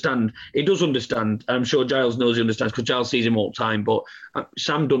don't understand. He does understand. I'm sure Giles knows he understands, because Giles sees him all the time. But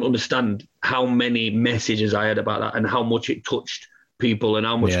Sam don't understand how many messages I had about that and how much it touched people, and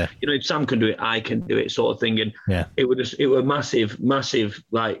how much if Sam can do it, I can do it, sort of thing. And it was massive,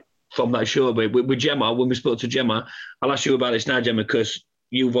 like, from that show with Gemma. When we spoke to Gemma, I'll ask you about this now, Gemma, because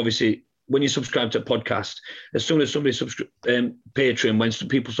you've obviously, when you subscribe to a podcast, as soon as somebody Patreon, when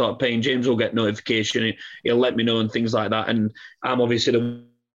people start paying, James will get notification, he'll let me know and things like that. And I'm obviously the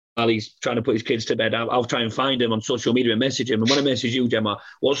while he's trying to put his kids to bed, I'll try and find him on social media and message him. And when I message you, Gemma,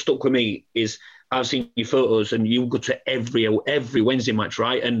 what stuck with me is I've seen your photos and you go to every Wednesday match,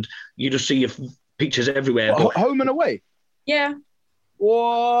 right? And you just see your pictures everywhere. But home and away? Yeah.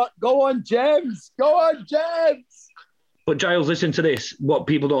 What? Go on, James. Go on, James. But Giles, listen to this. What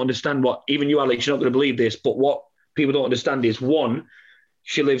people don't understand, what even you, Alex, you're not going to believe this, but what people don't understand is, one,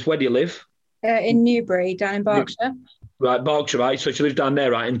 she lives, where do you live? In Newbury, down in Berkshire. Right, Berkshire, right? So she lives down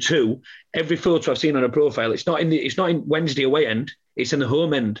there, right? And two, every photo I've seen on her profile, it's not in Wednesday away end, it's in the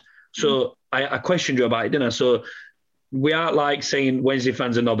home end. So I questioned you about it, didn't I? So we aren't like saying Wednesday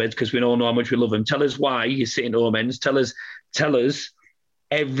fans are knobheads because we all know how much we love them. Tell us why you're sitting home ends. Tell us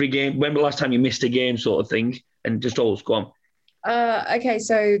every game. When was the last time you missed a game, sort of thing? And just always go on. Okay,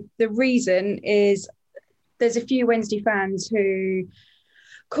 so the reason is there's a few Wednesday fans who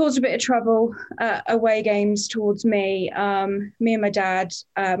caused a bit of trouble away games towards me. Me and my dad.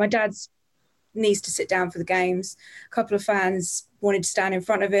 My dad's needs to sit down for the games. A couple of fans wanted to stand in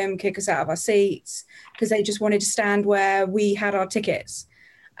front of him, kick us out of our seats because they just wanted to stand where we had our tickets.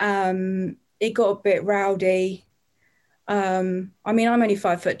 It got a bit rowdy. I mean, I'm only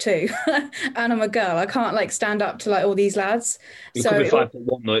 5'2" and I'm a girl. I can't stand up to all these lads. You could be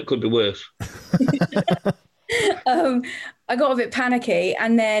 5'1" though. It could be worse. I got a bit panicky,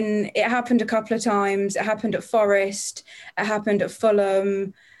 and then it happened a couple of times. It happened at Forest. It happened at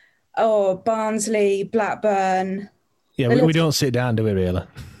Fulham. Barnsley, Blackburn. Yeah, we don't sit down, do we, really?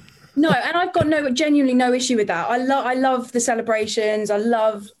 No, and I've got genuinely no issue with that. I love the celebrations. I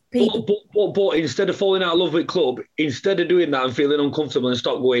love people. But instead of falling out of love with club, instead of doing that and feeling uncomfortable and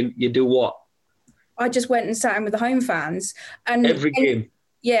stop going, you do what? I just went and sat in with the home fans. And every game.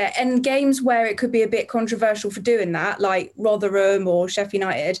 Yeah, and games where it could be a bit controversial for doing that, like Rotherham or Sheffield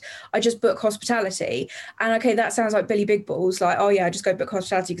United, I just book hospitality. And okay, that sounds like Billy Big Balls, I just go book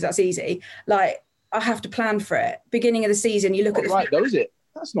hospitality because that's easy. I have to plan for it. Beginning of the season, you look at the... Right, though, is it?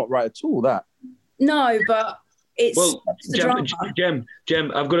 That's not right at all, that. No, but it's... Well, Jem,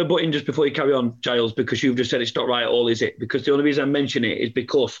 I've got to butt in just before you carry on, Giles, because you've just said it's not right at all, is it? Because the only reason I mention it is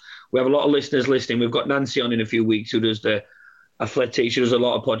because we have a lot of listeners listening. We've got Nancy on in a few weeks who does the athletics. She does a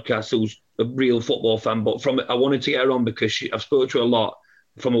lot of podcasts, who's a real football fan. But I wanted to get her on because I've spoken to her a lot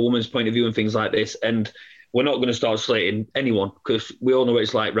from a woman's point of view and things like this. And we're not going to start slating anyone because we all know what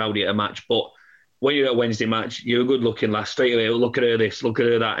it's like rowdy at a match. But when you're at a Wednesday match, you're a good-looking lass. Straight away, look at her this, look at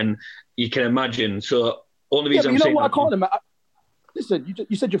her that. And you can imagine. So only reason I'm saying... what I can't imagine... Listen,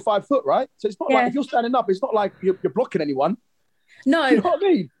 you said you're 5 foot, right? So it's not like if you're standing up, it's not like you're blocking anyone. No. You know what I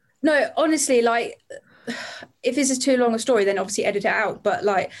mean? No, honestly, if this is too long a story, then obviously edit it out. But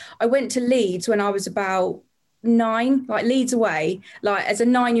I went to Leeds when I was about 9, Leeds away, as a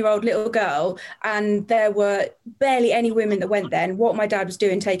 9-year-old little girl, and there were barely any women that went then. What my dad was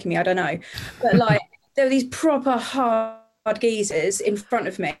doing taking me, I don't know. But there were these proper hard geezers in front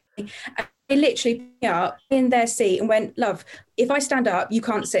of me. And they literally picked me up in their seat and went, "Love, if I stand up, you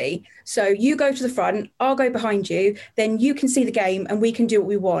can't see. So you go to the front, I'll go behind you, then you can see the game and we can do what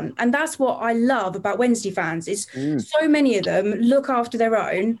we want." And that's what I love about Wednesday fans is so many of them look after their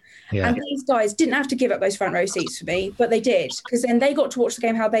own. Yeah. And these guys didn't have to give up those front row seats for me, but they did, because then they got to watch the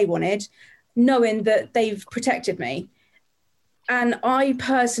game how they wanted, knowing that they've protected me. And I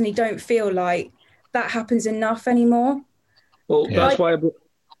personally don't feel like that happens enough anymore. Well, that's why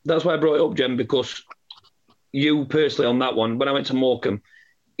I brought it up, Jem, because you personally on that one, when I went to Morecambe,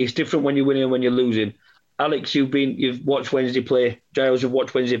 it's different when you're winning and when you're losing. Alex, you've watched Wednesday play. Giles, you've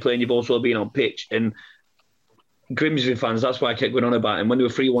watched Wednesday play, and you've also been on pitch. And Grimsby fans, that's why I kept going on about him. When they were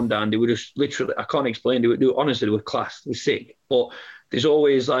 3-1 down, they were just literally, I can't explain. Honestly, they were class. They were sick. But there's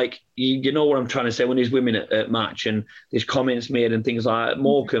always you know what I'm trying to say when there's women at match and there's comments made and things like that. At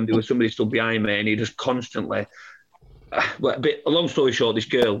Morecambe, there was somebody stood behind me and he just constantly... a long story short, this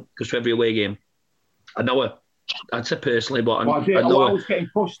girl goes to every away game. I know her. I'd say personally, but I know her. I was getting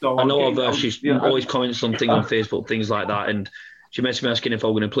pushed though. I know of her. She's always comments something on Facebook, things like that. And she messaged me asking if I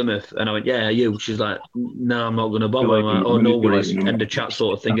was going to Plymouth. And I went, "Yeah, you?" She's like, "No, I'm not going to bother." I'm like, "Oh, no worries." End of chat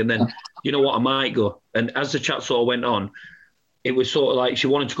sort of thing. And then, you know what, I might go. And as the chat sort of went on, it was sort of like she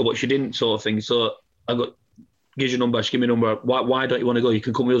wanted to go, but she didn't sort of thing. So I got, "Gives your number, she give me a number. Why don't you want to go? You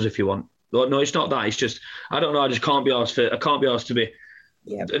can come with us if you want." No, it's not that. It's just, I don't know. I just can't be asked I can't be asked to be.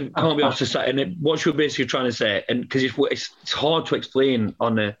 Yeah. I can't be asked to say. And what you're basically trying to say, and because it's hard to explain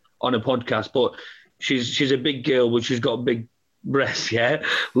on a podcast, but she's a big girl, but she's got big breasts. Yeah.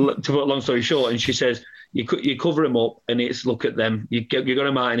 To put a long story short, and she says you cover them up, and it's look at them. You got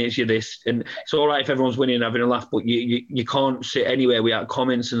them out, and it's you this, and it's all right if everyone's winning and having a laugh, but you can't sit anywhere without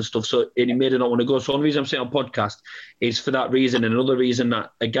comments and stuff. So it made it not want to go. So one reason I'm saying on podcast is for that reason, and another reason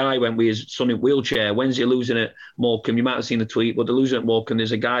that a guy went with his son in wheelchair. Wednesday losing at Morecambe, you might have seen the tweet, but they're losing at Morecambe.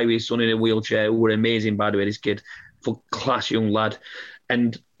 There's a guy with his son in a wheelchair who were amazing, by the way. This kid, for class young lad.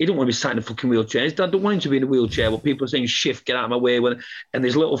 And he don't want to be sat in a fucking wheelchair. His dad don't want him to be in a wheelchair, but people are saying, shift, get out of my way. And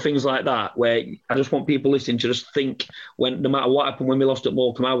there's little things like that where I just want people listening to just think, when no matter what happened when we lost at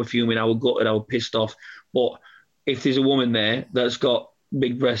Morecambe, I was fuming, I was gutted, I was pissed off. But if there's a woman there that's got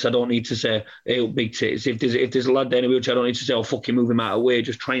big breasts, I don't need to say, hey, big tits. If there's a lad there in a wheelchair, I don't need to say, oh, fucking move him out of the way.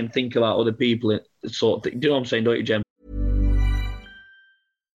 Just try and think about other people. Sort of thing. Do you know what I'm saying, don't you, Jem?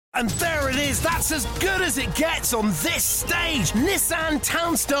 And there it is, that's as good as it gets on this stage. Nissan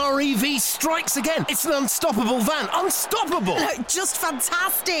Townstar EV strikes again. It's an unstoppable van, unstoppable. Just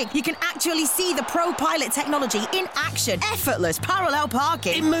fantastic. You can actually see the Pro Pilot technology in action. Effortless parallel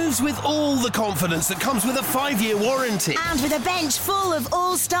parking. It moves with all the confidence that comes with a 5-year warranty. And with a bench full of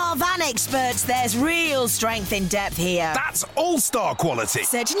all-star van experts, there's real strength in depth here. That's all-star quality.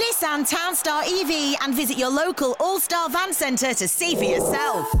 Search Nissan Townstar EV and visit your local all-star van centre to see for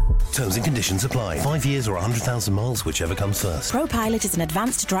yourself. Terms and conditions apply. 5 years or 100,000 miles, whichever comes first. Pro Pilot is an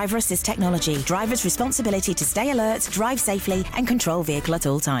advanced driver assist technology. Driver's responsibility to stay alert, drive safely, and control vehicle at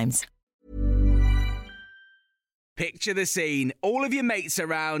all times. Picture the scene. All of your mates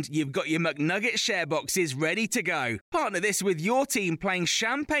around, you've got your McNugget share boxes ready to go. Partner this with your team playing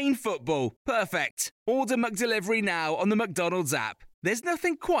champagne football. Perfect. Order McDelivery now on the McDonald's app. There's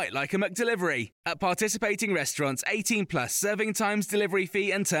nothing quite like a McDelivery. At participating restaurants, 18 plus, serving times, delivery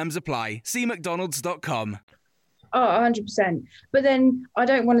fee and terms apply. See mcdonalds.com. Oh, 100%. But then I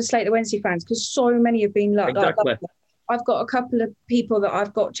don't want to slate the Wednesday fans because so many have been like, exactly. I've got a couple of people that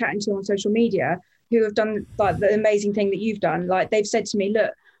I've got chatting to on social media who have done like the amazing thing that you've done. Like they've said to me, look,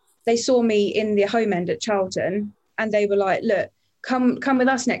 they saw me in the home end at Charlton and they were like, look, come with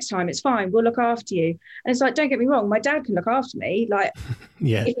us next time. It's fine. We'll look after you. And it's like, don't get me wrong. My dad can look after me. Like,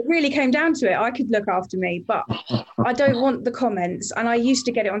 yeah. If it really came down to it, I could look after me, but I don't want the comments. And I used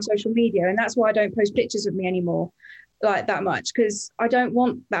to get it on social media. And that's why I don't post pictures of me anymore like that much, because I don't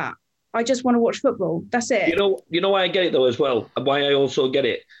want that. I just want to watch football. That's it. You know why I get it though as well, and why I also get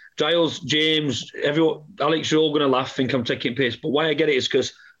it. Giles, James, everyone, Alex, you're all going to laugh, think I'm taking piss. But why I get it is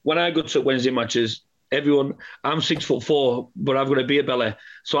because when I go to Wednesday matches, everyone, I'm 6'4", but I've got a beer belly.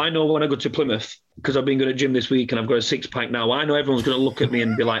 So I know when I go to Plymouth, because I've been going to gym this week and I've got a 6-pack now, I know everyone's going to look at me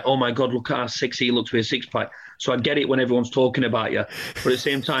and be like, oh my God, look how sexy he looks with a 6-pack. So I get it when everyone's talking about you. But at the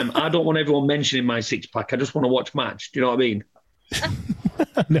same time, I don't want everyone mentioning my 6-pack. I just want to watch match. Do you know what I mean?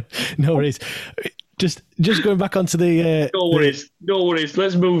 No worries. Just going back onto the... No worries.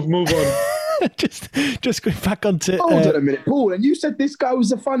 Let's move on. just going back onto... Hold on a minute, Paul. And you said this guy was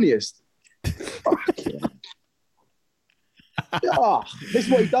the funniest. This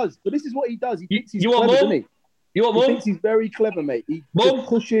is what he does. But this is what he does. He thinks he's clever, doesn't he? You want He mum? thinks he's very clever, mate. He Mum?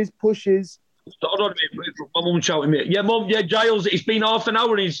 pushes. Hold on a minute. My mum shouting me. Yeah, Mum. Yeah, Giles. It's been half an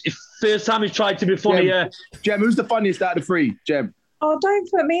hour and it's first time he's tried to be funny. Jem, who's the funniest out of the three? Jem. Oh, don't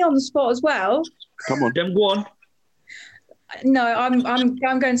put me on the spot as well. Come on. Jem, go on. No,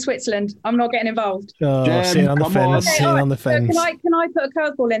 I'm going Switzerland. I'm not getting involved. Oh, sitting on the fence. Okay, sitting on the fence. Can I put a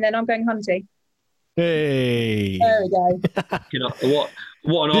curveball in then? I'm going hunting. Hey. There we go. You know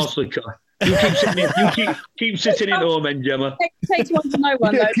what an arse licker. You keep sitting in home end, Gemma. Takes one to know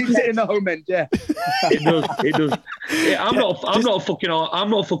one. Yeah, though, keep sitting in the home end, yeah. It does. Yeah, I'm not a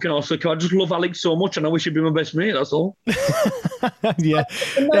fucking arse licker. I just love Alex so much, and I wish he'd be my best mate. That's all. Yeah.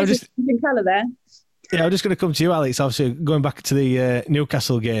 I'm just in colour there. Yeah, I'm just going to come to you, Alex. Obviously, going back to the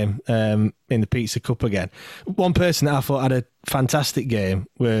Newcastle game in the Pizza Cup again. One person that I thought had a fantastic game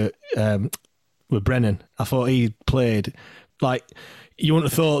were Brennan. I thought he played like you wouldn't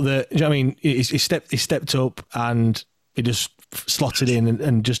have thought that. You know what I mean, he stepped up and he just slotted in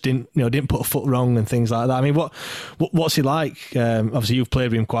and just didn't put a foot wrong and things like that. I mean, what's he like? Obviously, you've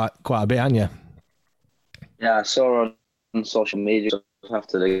played with him quite a bit, haven't you? Yeah, I saw on social media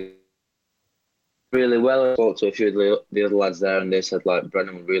after the really well. I spoke to a few of the other lads there, and they said like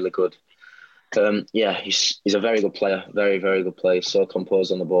Brennan was really good. Yeah, he's a very good player, very very good player. So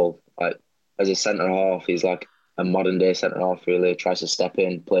composed on the ball. Like as a centre half, he's like a modern day centre half. Really tries to step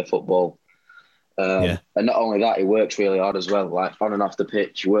in, play football. And not only that, he works really hard as well. Like on and off the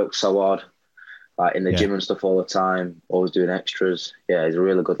pitch, he works so hard. Like in the gym and stuff all the time, always doing extras. Yeah, he's a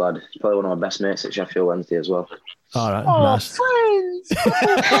really good lad. He's probably one of my best mates at Sheffield Wednesday as well. All right, Oh, nice. friends!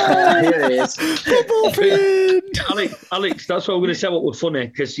 Here it is. Football friend! Alex, that's what I'm going to say. What was funny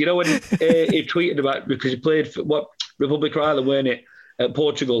because you know when he tweeted about because he played for Republic of Ireland, weren't it? At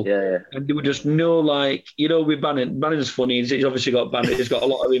Portugal, Yeah. And there were just no with Bannon. Bannon's funny. He's obviously got Bannon. He's got a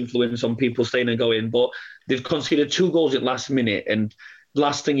lot of influence on people staying and going. But they've conceded 2 goals at last minute, and the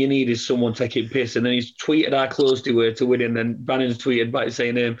last thing you need is someone taking piss. And then he's tweeted how close they were to winning. And then Bannon's tweeted back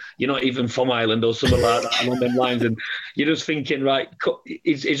saying, "You're not even from Ireland" or something like that along them lines. And you're just thinking, right,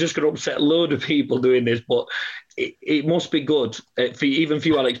 it's just going to upset a load of people doing this, but. It must be good for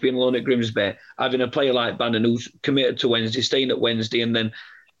you, Alex, being alone at Grimsby, having a player like Bannon who's committed to Wednesday, staying at Wednesday, and then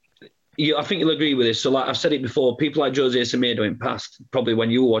I think you'll agree with this. So, like I've said it before, people like Jose Semedo in past, probably when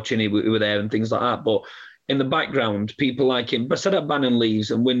you were watching, he were there and things like that. But in the background, people like him, but said that Bannon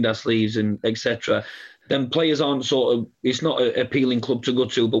leaves and Windass leaves and etc. Then players aren't it's not an appealing club to go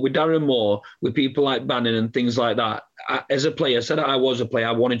to. But with Darren Moore, with people like Bannon and things like that, as a player, said I was a player,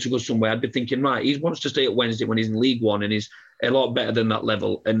 I wanted to go somewhere. I'd be thinking, right, he wants to stay at Wednesday when he's in League One and he's a lot better than that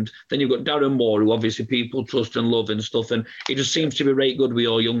level. And then you've got Darren Moore, who obviously people trust and love and stuff. And he just seems to be very good with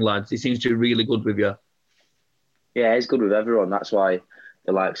your young lads. He seems to be really good with you. Yeah, he's good with everyone. That's why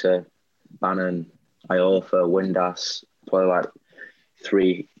the likes of Bannon, Iorfa, Windass, probably like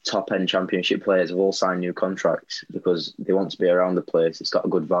 3 top-end championship players have all signed new contracts because they want to be around the place. It's got a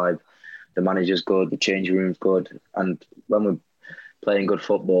good vibe. The manager's good, the changing room's good. And when we're playing good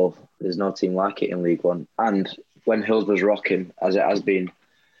football, there's no team like it in League One. And when Hillsborough's rocking, as it has been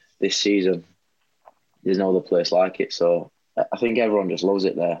this season, there's no other place like it. So I think everyone just loves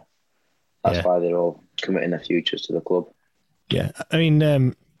it there. That's why they're all committing their futures to the club. Yeah. I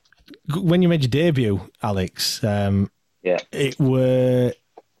mean, when you made your debut, Alex, it were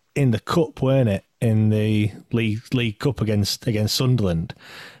in the cup, weren't it? In the League Cup against Sunderland.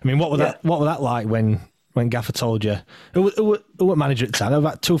 I mean, what was that like when Gaffer told you? Who was manager at the time? That was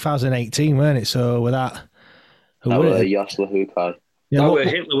about 2018, weren't it? So with that, that was Yosla Hukai. Yeah, that was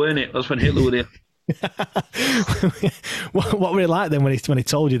Hitler, weren't it? That's when Hitler was there. What were it like then when he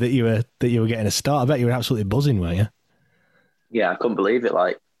told you that you were getting a start? I bet you were absolutely buzzing, weren't you? Yeah, I couldn't believe it.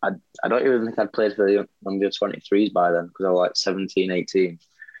 Like I don't even think I'd played for the under 23s by then because I was like 17, 18.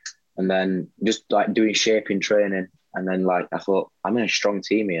 And then just like doing shaping training. And then like I thought, I'm in a strong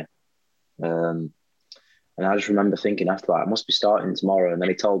team here. And I just remember thinking after, like, I must be starting tomorrow. And then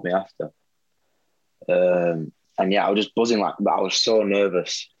he told me after. And yeah, I was just buzzing. Like, but I was so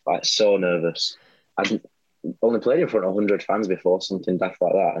nervous, like so nervous. I'd only played in front of 100 fans before, something daft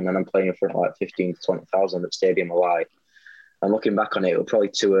like that. And then I'm playing in front of like 15 to 20,000 at Stadium of Light. And looking back on it, it was probably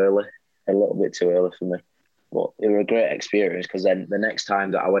too early, a little bit too early for me. But it was a great experience because then the next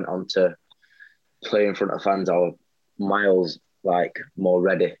time that I went on to play in front of fans, I was miles like more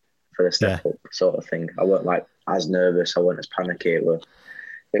ready for the step up sort of thing. I weren't like as nervous. I weren't as panicky. It was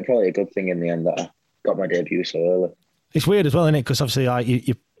probably a good thing in the end that I got my debut so early. It's weird as well, isn't it? Because obviously, like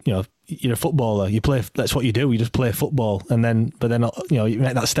you know, you're a footballer. You play. That's what you do. You just play football, but then you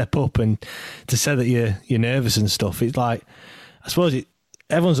make that step up, and to say that you're nervous and stuff. It's like, I suppose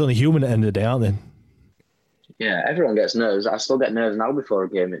everyone's only human at the end of the day, aren't they? Yeah, everyone gets nerves. I still get nerves now before a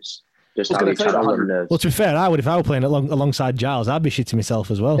game. It's just how you channel them nerves. Well, to be fair, if I were playing alongside Giles, I'd be shitting myself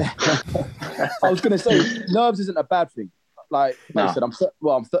as well. I was going to say, nerves isn't a bad thing. Like I said, I'm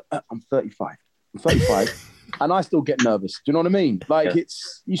 35. I'm 35, and I still get nervous. Do you know what I mean? Like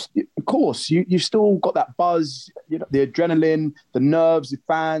of course, you still got that buzz, you know, the adrenaline, the nerves, the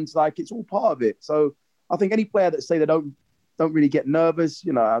fans. Like it's all part of it. So I think any player that say they don't really get nervous,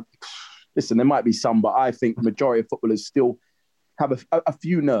 you know. Listen, there might be some, but I think the majority of footballers still have a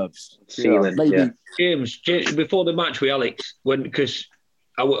few nerves. James, before the match with Alex, because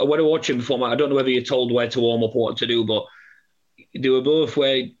I went to watch him before, I don't know whether you're told where to warm up or what to do, but they were both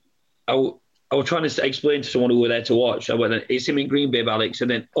where I was trying to explain to someone who were there to watch. I went, it's him in green bib, Alex, and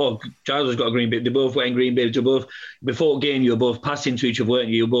then Giles has got a green bib. They both wearing green bibs. They both before game you were both passing to each other, weren't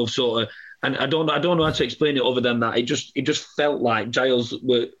you? You were both sort of, and I don't know how to explain it other than that. It just felt like Giles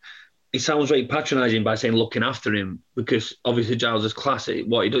were. It sounds very patronising by saying looking after him because obviously Giles is classy.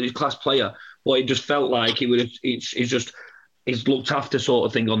 What he does, he's a class player. But it just felt like he's looked after sort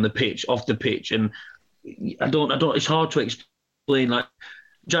of thing on the pitch, off the pitch, and I don't. It's hard to explain. Like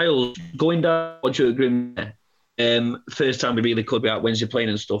Giles going down to Grimsby, first time we really could be out Wednesday playing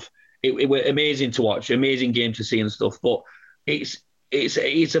and stuff. It was amazing to watch, amazing game to see and stuff. But it's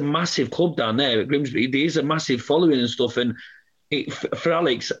a massive club down there at Grimsby. There's a massive following and stuff, and for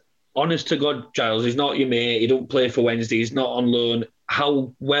Alex. Honest to God, Giles, he's not your mate. He don't play for Wednesday. He's not on loan.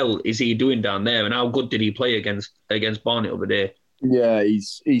 How well is he doing down there? And how good did he play against Barnet over there? Yeah,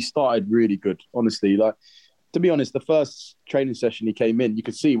 he started really good. Honestly, like to be honest, the first training session he came in, you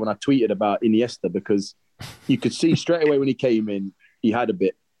could see when I tweeted about Iniesta, because you could see straight away when he came in, he had a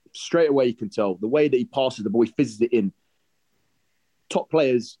bit. Straight away, you can tell the way that he passes the ball, he fizzes it in. Top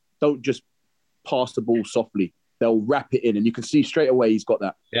players don't just pass the ball softly; they'll wrap it in, and you can see straight away he's got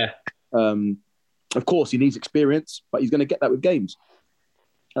that. Yeah. Of course, he needs experience, but he's going to get that with games.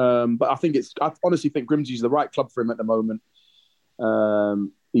 But I honestly think Grimsby's the right club for him at the moment.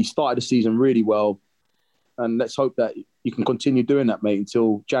 He started the season really well, and let's hope that you can continue doing that, mate,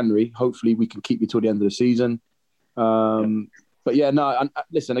 until January. Hopefully, we can keep you till the end of the season. But yeah, no, and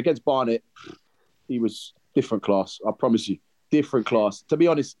listen, against Barnet, he was different class. I promise you, different class. To be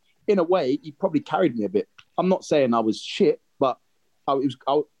honest, in a way, he probably carried me a bit. I'm not saying I was shit, but I was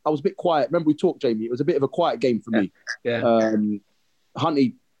a bit quiet. Remember we talked, Jamie? It was a bit of a quiet game for me. Yeah.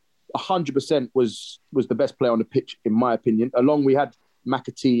 Hunty, 100% was the best player on the pitch, in my opinion. Along we had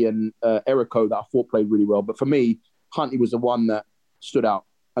McAtee and Erico that I thought played really well. But for me, Hunty was the one that stood out.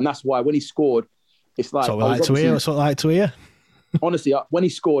 And that's why when he scored, it's like... That's what I like to hear. Honestly, when he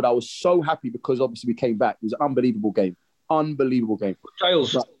scored, I was so happy because obviously we came back. It was an unbelievable game. Unbelievable game.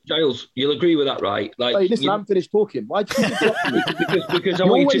 Giles, you'll agree with that, right? Like, hey, listen, I haven't finished talking. Why do you interrupt me? because you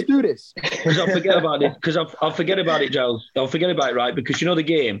always do this. Because I'll forget about it. I'll forget about it, Giles. I'll forget about it, right? Because you know the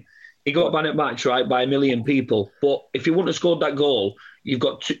game, he got banned at match, right, by 1 million people. But if he wouldn't have scored that goal, you've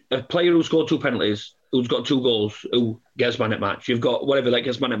got a player who scored 2 penalties, who's got 2 goals, who gets man at match. You've got whatever that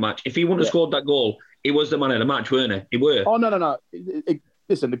gets man at match. If he wouldn't have scored that goal, he was the man of the match, weren't he? He were. Oh, no.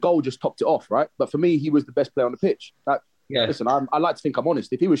 Listen, the goal just topped it off, right? But for me, he was the best player on the pitch. Listen, I like to think I'm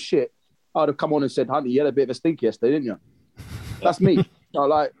honest. If he was shit, I would have come on and said, Hunty, you had a bit of a stink yesterday, didn't you? That's me.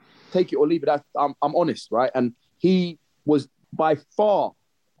 Like, take it or leave it. I'm honest, right? And he was by far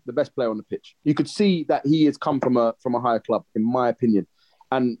the best player on the pitch. You could see that he has come from a higher club, in my opinion.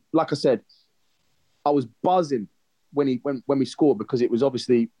 And like I said, I was buzzing when we scored, because it was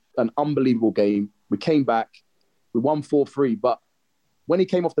obviously an unbelievable game. We came back, we won 4-3. But when he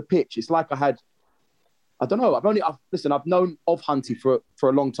came off the pitch, it's like I don't know. I've known of Hunty for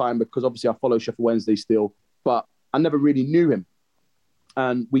a long time, because obviously I follow Sheffield Wednesday still, but I never really knew him.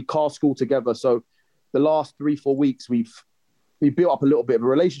 And we car school together. So the last 3-4 weeks, we built up a little bit of a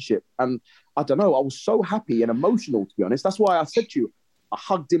relationship. And I don't know, I was so happy and emotional, to be honest. That's why I said to you, I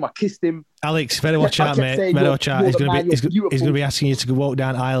hugged him, I kissed him. Alex, better watch out, mate. Better watch out. He's going to be asking you to go walk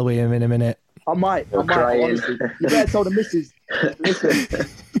down aisle with him in a minute. I might, honestly. You better tell the missus, listen.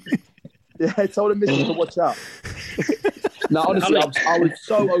 Yeah, I told the missus to watch out. No, honestly, I was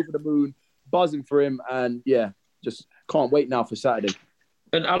so over the moon, buzzing for him, and yeah, just can't wait now for Saturday.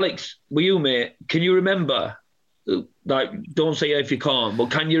 And Alex, with you, mate, can you remember, like, don't say if you can't,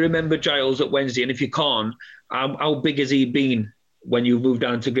 but can you remember Giles at Wednesday? And if you can't, how big has he been when you moved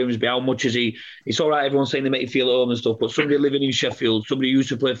down to Grimsby? How much is he? It's all right, everyone's saying they make you feel at home and stuff, but somebody living in Sheffield, somebody who used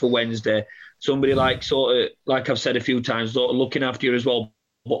to play for Wednesday, somebody like I've said a few times, sort of looking after you as well,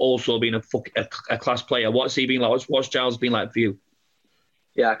 but also being a class player. What's he been like? What's Giles been like for you?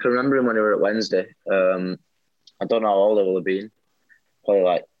 Yeah, I can remember him when we were at Wednesday. I don't know how old I will have been. Probably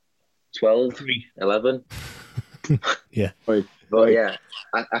like 12, 11. Yeah. But yeah,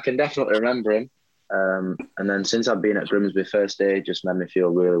 I can definitely remember him. And then since I've been at Grimsby, first day, it just made me feel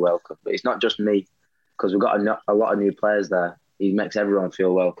really welcome. But it's not just me, because we've got a lot of new players there. He makes everyone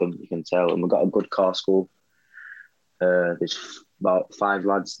feel welcome, you can tell. And we've got a good car school. There's about 5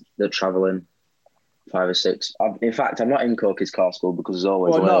 lads that travel in, 5 or 6. In fact, I'm not in Corky's car school because there's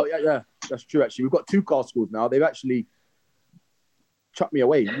always... Oh, no, yeah, that's true, actually. We've got 2 car schools now. They've actually chucked me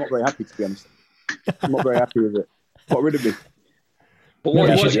away. I'm not very happy, to be honest. I'm not very happy with it. Got rid of me. But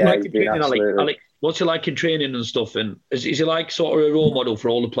what's it like in training, Alex? What's it like in training and stuff? And is he like sort of a role model for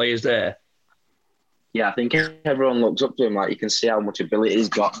all the players there? Yeah, I think everyone looks up to him. Like, you can see how much ability he's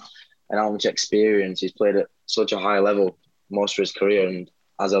got and how much experience. He's played at such a high level most of his career, and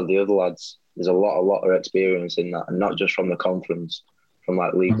as have the other lads. There's a lot of experience in that, and not just from the conference, from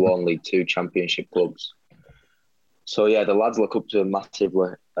like League One, League Two, Championship clubs. So yeah, the lads look up to him massively.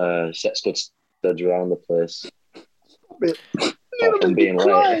 Sets good studs around the place. Apart from being late.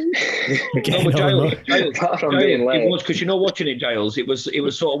 No, but Giles, it was because watching it, Giles. It was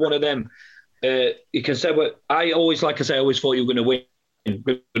sort of one of them. You can say, well, I always thought you were going to win.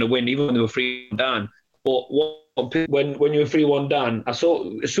 Even when they were 3-1 down. But when you were 3-1 down, I saw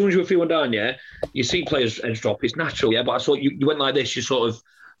as soon as you were 3-1 down, yeah, you see players' heads drop. It's natural, yeah. But I saw you went like this. You sort of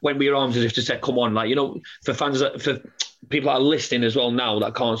went with your arms as if to say, "Come on!" Like, for fans, for people that are listening as well now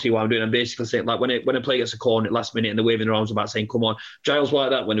that can't see what I'm doing, I'm basically saying, like, when a player gets a corner at last minute and they're waving their arms about saying, "Come on!" Giles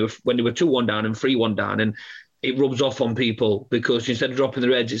like that when they were 2-1 down and 3-1 down, and it rubs off on people because instead of dropping the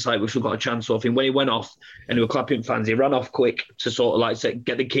reds, it's like we've still got a chance off him. When he went off and they were clapping fans, he ran off quick to sort of like say,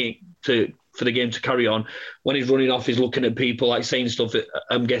 get the key for the game to carry on. When he's running off, he's looking at people like saying stuff that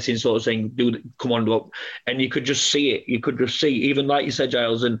I'm guessing sort of saying, dude, come on, up. And you could just see it. You could just see, even like you said,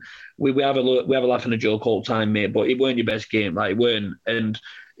 Giles, and we have a laugh and a joke all the time, mate, but it weren't your best game. Like, it weren't. And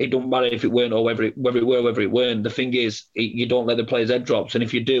it don't matter if it weren't or whether it were, whether it weren't. The thing is, you don't let the players' head drops. And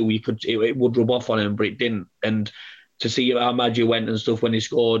if you do, it would rub off on him, but it didn't. And to see how mad you went and stuff when he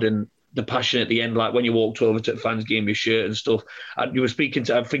scored and the passion at the end, like when you walked over to the fans, gave him your shirt and stuff. And you were speaking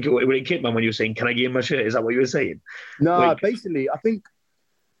to, I think it was Kitman when you were saying, can I give him my shirt? Is that what you were saying? No, basically,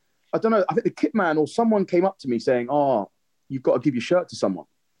 I don't know. I think the kit man or someone came up to me saying, "Oh, you've got to give your shirt to someone."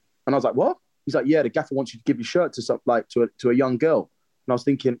 And I was like, "What?" He's like, "Yeah, the gaffer wants you to give your shirt to a young girl." And I was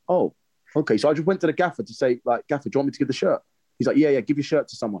thinking, "Oh, okay." So I just went to the gaffer to say, like, "Gaffer, do you want me to give the shirt?" He's like, "Yeah, give your shirt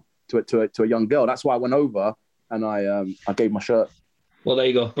to someone, to a young girl." That's why I went over and I gave my shirt. Well, there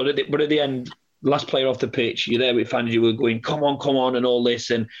you go. But at the end, last player off the pitch, you're there with fans. You were going, "Come on," and all this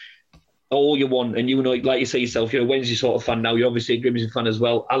and. All you want, and you know, like you say yourself, you're a Wednesday sort of fan now. You're obviously a Grimsby fan as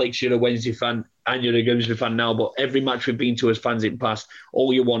well. Alex, you're a Wednesday fan and you're a Grimsby fan now. But every match we've been to as fans in the past,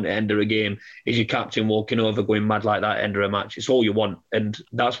 all you want at the end of a game is your captain walking over, going mad like that at the end of a match. It's all you want. And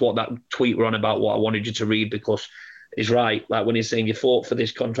that's what that tweet were on about, what I wanted you to read, because it's right. Like when he's saying you fought for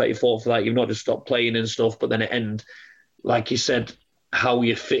this contract, you fought for that, you've not just stopped playing and stuff, but then at the end, like you said, how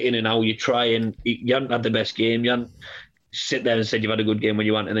you're fitting and how you try, and you haven't had the best game. You haven't sit there and said you've had a good game when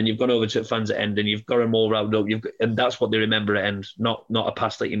you want, and then you've gone over to the fans at end and you've got them all round up. And that's what they remember at end, not a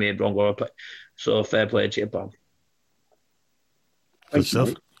pass that you made wrong or a play. So fair play to you, pal. Good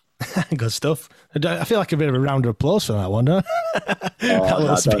stuff. Good stuff. I feel like a bit of a round of applause for that one, don't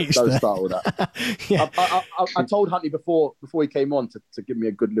don't start with that. Yeah. I told Huntley before he came on to give me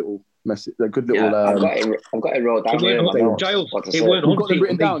a good little message, a good little. I've got it wrote down. Giles, it weren't Huntley. Got it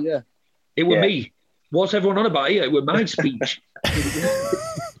written down. Yeah. It was me. What's everyone on about here? It was my speech.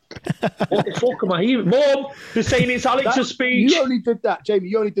 What the fuck am I hearing? Mom, they're saying it's Alex's speech. You only did that, Jamie.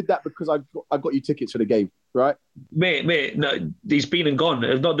 You only did that because I got you tickets for the game, right? Mate, no, he's been and gone.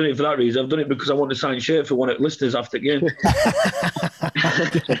 I've not done it for that reason. I've done it because I want to sign a shirt for one of the listeners after the game.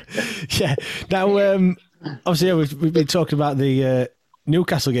 Yeah. Now, obviously, we've been talking about the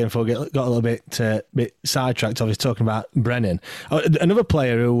Newcastle game before we got a little bit sidetracked. Obviously, talking about Brennan, another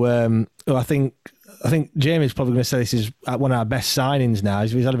player who I think Jamie's probably going to say this is one of our best signings now.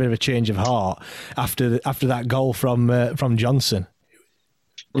 He's had a bit of a change of heart after that goal from Johnson.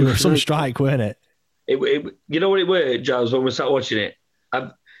 It was some strike, weren't it? You know what it were, Giles, when we sat watching it?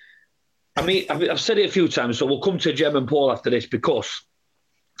 I've said it a few times, so we'll come to Jem and Paul after this, because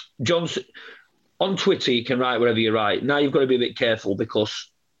Johnson, on Twitter, you can write whatever you write. Now you've got to be a bit careful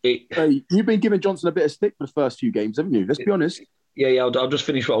because... you've been giving Johnson a bit of stick for the first few games, haven't you? Let's be honest. Yeah, I'll just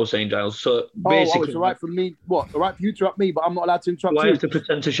finish what I was saying, Giles. So basically, it's all right for me. What? All right for you to interrupt me, but I'm not allowed to interrupt you. Do I have to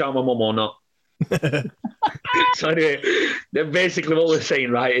pretend to shout my mum or not? So anyway, basically what we're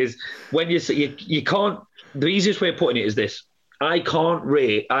saying, right, is when you can't. The easiest way of putting it is this: I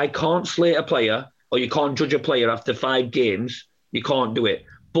can't slate a player, or you can't judge a player after 5 games. You can't do it.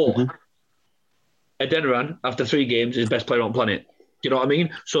 But Adeniran, after 3 games, is the best player on the planet. Do you know what I mean?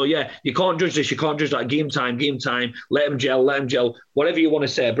 So, yeah, you can't judge this. You can't judge that. Game time. Let him gel, whatever you want to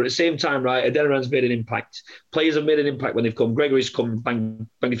say. But at the same time, right, Adeniran's made an impact. Players have made an impact when they've come. Gregory's come, bang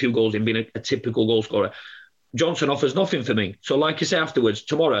a few goals in, being a typical goal scorer. Johnson offers nothing for me. So, like you say afterwards,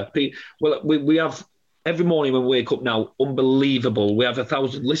 tomorrow, we have... Every morning when we wake up now, unbelievable. We have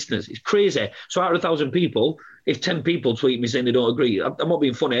 1,000 listeners. It's crazy. So out of 1,000 people, if 10 people tweet me saying they don't agree, I'm not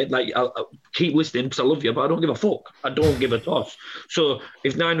being funny. Like, I'll keep listening because I love you, but I don't give a fuck. I don't give a toss. So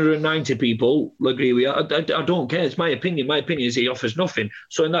if 990 people agree with you, I don't care. It's my opinion. My opinion is he offers nothing.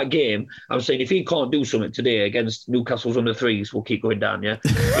 So in that game, I'm saying if he can't do something today against Newcastle's under 3s, we'll keep going down. Yeah.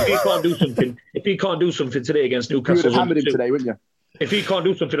 If he can't do something today against Newcastle's, you would have hammered him today, wouldn't you? If he can't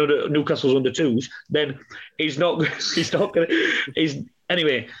do something under Newcastle's under 2s, then he's not going to...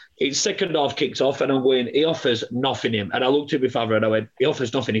 Anyway, his second half kicks off and I'm going, he offers nothing him. And I looked at my father and I went, he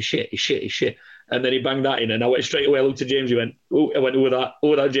offers nothing, he's shit. And then he banged that in and I went straight away, I looked at James, he went, I went, who was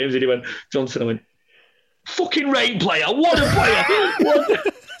that, James? And he went, Johnson. I went, fucking rain player, what a player!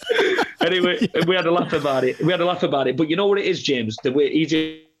 Anyway, we had a laugh about it. But you know what it is, James? The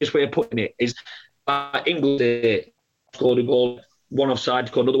easiest way of putting it is England scored a goal, one offside,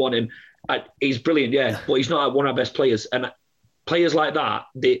 scored another one in. He's brilliant, yeah, but he's not one of our best players. And players like that,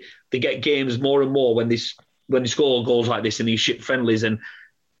 they get games more and more when they score goals like this in these shit friendlies. And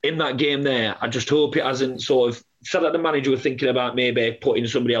in that game there, I just hope it hasn't sort of said that the manager was thinking about maybe putting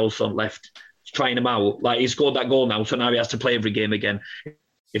somebody else on left. trying him out. Like, he scored that goal now, so now he has to play every game again,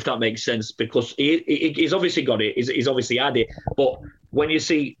 if that makes sense, because he's obviously got it. He's obviously had it. But when you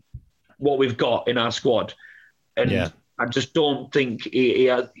see what we've got in our squad, and I just don't think he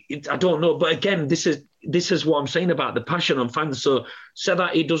has, I don't know. But again, this is what I'm saying about the passion on fans. So say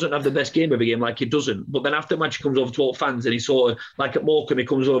that he doesn't have the best game every game, like he doesn't. But then after the match, he comes over to all fans and he's sort of like at Morecambe, he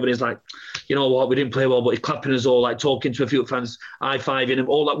comes over and he's like, you know what, we didn't play well, but he's clapping us all, like talking to a few fans, high-fiving him,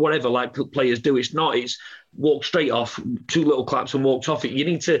 all that, whatever, like players do. It's not, it's walk straight off, 2 little claps and walked off it. You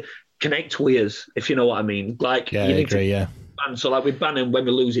need to connect with us, if you know what I mean. Like, yeah, you need I agree, to. And so, like with Bannon, when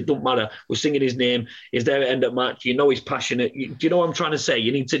we lose, it don't matter. We're singing his name. He's there at end of match. You know he's passionate. Do you know what I'm trying to say?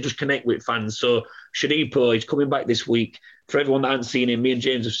 You need to just connect with fans. So Shadipo, he's coming back this week. For everyone that hasn't seen him, me and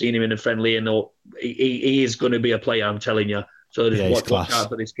James have seen him in a friendly, and he is going to be a player, I'm telling you. So just watch out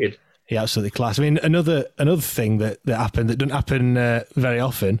for this kid. Yeah, absolutely class. I mean, another thing that happened that doesn't happen very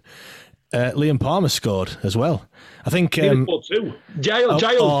often, Liam Palmer scored as well. I think Giles, we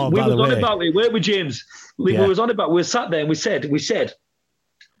was on about it, weren't we, James? We was on about. We sat there and we said,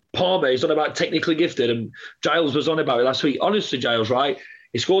 Palmer is on about technically gifted, and Giles was on about it last week. Honestly, Giles, right?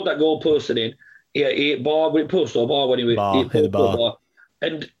 He scored that goal posted in. He hit bar when it post or bar when he hit the bar.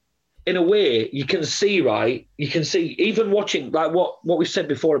 And in a way, you can see, right? You can see even watching like what we said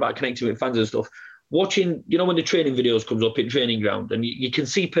before about connecting with fans and stuff. Watching, you know, when the training videos comes up in training ground, and you can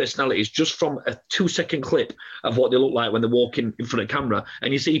see personalities just from a 2-second clip of what they look like when they're walking in front of camera,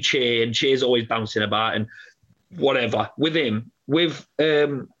 and you see Che, and Che's always bouncing about and whatever. With him, with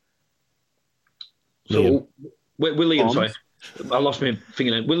Liam. Sorry, I lost my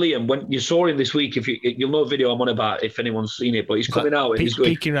finger. With Liam, when you saw him this week, you'll know a video I'm on about if anyone's seen it, but he's coming out and he's going.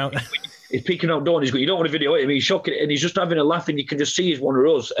 Peeking out. He's peeking out door and he's going, you don't want a video of him, he's shocking, and he's just having a laugh, and you can just see he's one of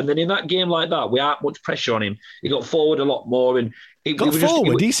us. And then in that game like that, we aren't much pressure on him. He got forward a lot more, and got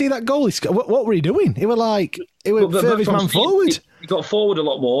forward. Do you see that goal? What were he doing? He was furthest man forward. He got forward a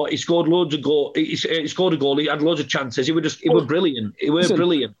lot more. He scored loads of goals. He scored a goal. He had loads of chances. He was brilliant.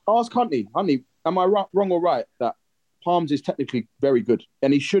 Brilliant. Ask Huntley, am I wrong or right that Palms is technically very good,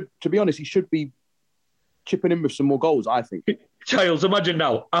 and he should be chipping in with some more goals, I think. Giles, imagine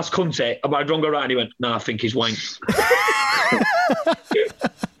now, ask Hunter, am I wrong or right? And he went, nah, I think he's wank. Put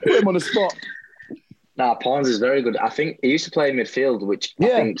him on the spot. Nah, Palms is very good. I think he used to play midfield, which I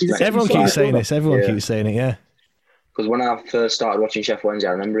think... Everyone keeps saying this. Everyone keeps saying it, yeah. Because when I first started watching Sheffield Wednesday,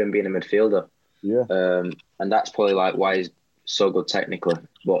 I remember him being a midfielder. Yeah. And that's probably like why he's so good technically.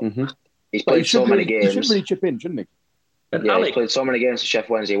 But he's played so many games. He should really chip in, shouldn't he? And yeah, he played so many games for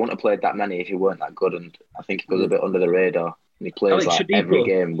Sheffield Wednesday. He wouldn't have played that many if he weren't that good. And I think he goes a bit under the radar. And he plays every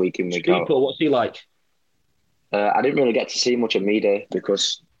game, week in, week out. What's he like? I didn't really get to see much of Mide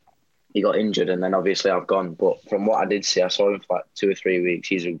because he got injured, and then obviously I've gone. But from what I did see, I saw him for like 2 or 3 weeks.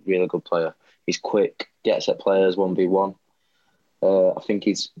 He's a really good player. He's quick, gets at players 1v1. I think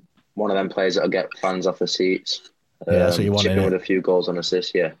he's one of them players that'll get fans off the seats. That's what you want, with a few goals and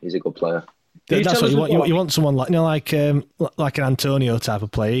assists. Yeah, he's a good player. That's what you want. You want someone like like an Antonio type of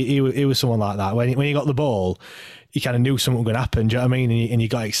player. He was someone like that. When you got the ball, you kind of knew something was going to happen. Do you know what I mean? And you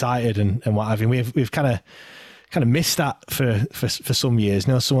got excited and what have you. We've kind of missed that for some years.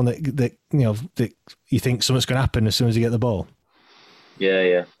 Someone that you think something's going to happen as soon as you get the ball.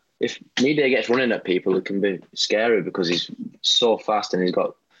 Yeah. If Mide gets running at people, it can be scary because he's so fast and he's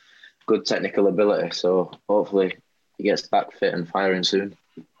got good technical ability. So hopefully he gets back fit and firing soon.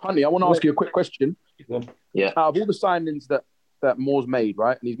 Honey, I want to ask you a quick question. Yeah. Out of all the signings that Moore's made,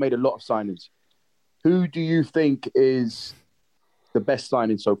 right, and he's made a lot of signings, who do you think is the best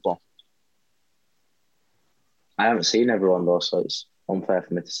signing so far? I haven't seen everyone though, so it's unfair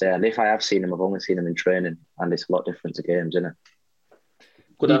for me to say. And if I have seen him, I've only seen him in training, and it's a lot different to games, isn't it?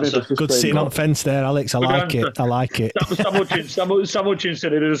 Good answer. Good sitting on the fence there, Alex. I like it. Sam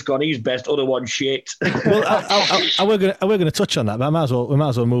Hutchinson had just gone, he's best, other one shit. Well, we're going to touch on that, but we might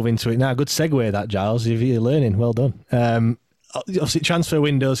as well move into it now. Good segue, that, Giles. You're learning. Well done. Obviously, transfer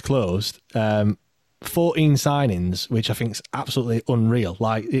window's closed. 14 signings, which I think is absolutely unreal.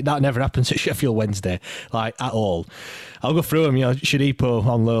 Like, that never happens at Sheffield Wednesday, like, at all. I'll go through them. Shadipo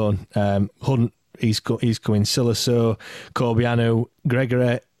on loan, Hunt, he's coming, Silaso, Corbiano,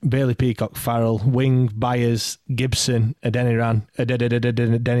 Gregory, Bailey Peacock, Farrell, Wing, Byers, Gibson, Deniran.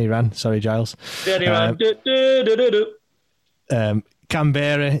 Sorry, Giles.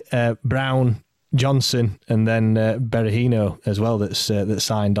 Canberra, Brown, Johnson, and then Berahino as well. That's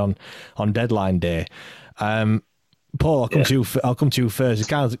signed on deadline day. Paul, I'll come to you first. It's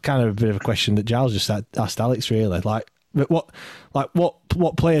kind of a bit of a question that Giles just asked Alex. Really,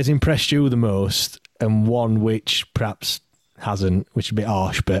 what players impressed you the most, and one which perhaps hasn't, which is a bit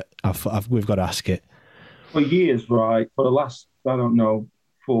harsh, but we've got to ask it. For years, right, for the last, I don't know,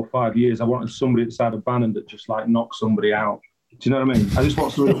 4 or 5 years, I wanted somebody beside of Bannon that just like knocks somebody out. Do you know what I mean? I just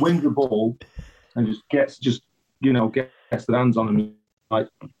want somebody that wins the ball and just gets their hands on them, like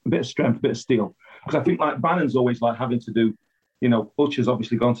a bit of strength, a bit of steel. Because I think like Bannon's always like having to do, Butcher's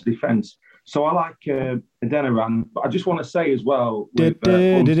obviously gone to defence. So I like Adeniran, but I just want to say as well, I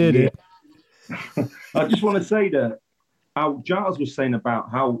just want to say that how Giles was saying about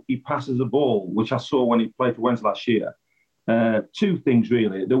how he passes the ball, which I saw when he played for Wednesday last year. 2 things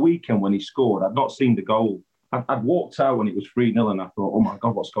really. The weekend when he scored, I'd not seen the goal. I'd walked out when it was 3-0 and I thought, oh my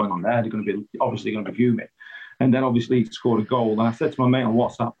God, what's going on there? They're going to be obviously going to be fuming. And then obviously he scored a goal. And I said to my mate on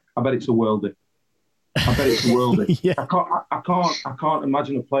WhatsApp, I bet it's a worldy. Yeah. I can't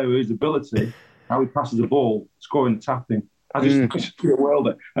imagine a player with his ability, how he passes the ball, scoring and tapping. I just think it's a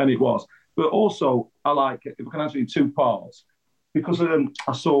worldy, and it was. But also, I like, if I can answer in 2 parts, because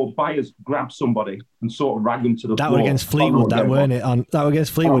I saw Byers grab somebody and sort of rag them to the floor. That was against Fleetwood, weren't it? That was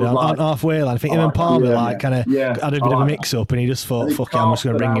against Fleetwood on halfway line. I think him and Palmer had a bit of a mix-up, and he just thought, fuck it, I'm just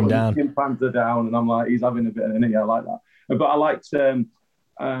going to bring him down. His pants are down, and I'm like, he's having a bit of an knee. I like that. But I liked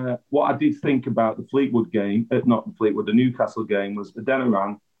what I did think about the Fleetwood game, not the Fleetwood, the Newcastle game, was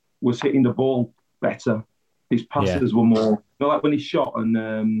Adeniran was hitting the ball better. His passes were more, like when he shot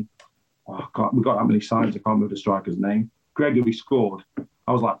and, we got that many signs, I can't remember the striker's name. Gregory scored.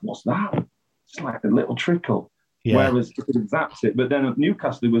 I was like, what's that? It's like a little trickle. Yeah. Whereas if it zapped it, but then at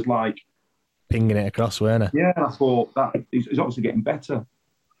Newcastle, it was like pinging it across, weren't it? Yeah, I thought that he's obviously getting better.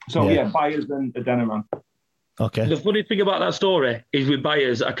 So Byers and Adeniran. Okay. The funny thing about that story is with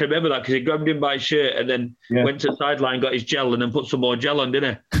Byers, I can remember that because he grabbed him by his shirt and then went to the sideline, got his gel, and then put some more gel on,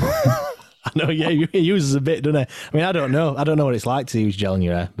 didn't he? I know, he uses a bit, doesn't he? I mean, I don't know what it's like to use gel in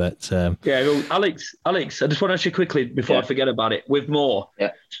your hair, but... well, Alex, I just want to ask you quickly before I forget about it, with Moore.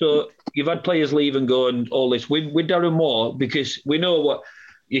 Yeah. So you've had players leave and go and all this. With Darren Moore, because we know what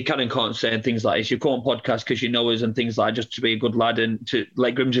you can and can't say and things like this. You can't podcast because you know us and things like just to be a good lad and to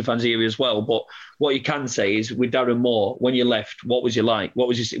let Grimsby fans hear you as well. But what you can say is with Darren Moore, when you left, what was you like?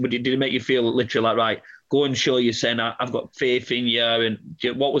 Did it make you feel literally like, right, go and show you saying, I've got faith in you? And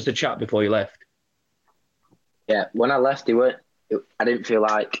what was the chat before you left? Yeah, when I left, I didn't feel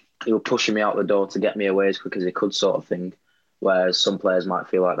like he was pushing me out the door to get me away as quick as he could, sort of thing. Whereas some players might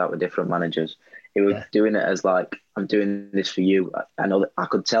feel like that with different managers. He was doing it as like, I'm doing this for you. I know that I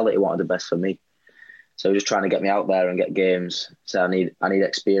could tell that he wanted the best for me. So he was just trying to get me out there and get games. So I need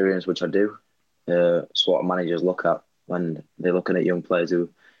experience, which I do. It's what managers look at when they're looking at young players who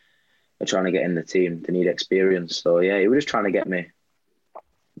are trying to get in the team. They need experience. So yeah, he was just trying to get me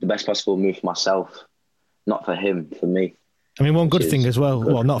the best possible move for myself, not for him, for me. I mean, one good thing as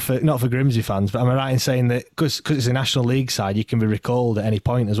well, not for Grimsby fans, but am I right in saying that because it's a National League side, you can be recalled at any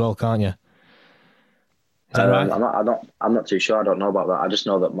point as well, can't you? Is that right? I'm not too sure. I don't know about that. I just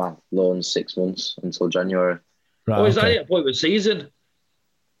know that my loan's 6 months until January. Right, is that it? Point of season?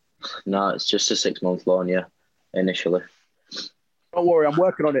 No, it's just a 6-month loan, initially. Don't worry, I'm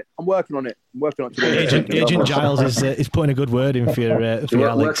working on it. Today. Agent Giles is putting a good word in for Alex.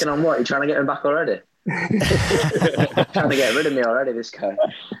 Working on what? You're trying to get him back already? Trying to get rid of me already, this guy.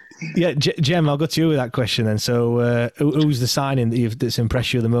 Yeah, Jem, I'll go to you with that question then. So who's the signing that's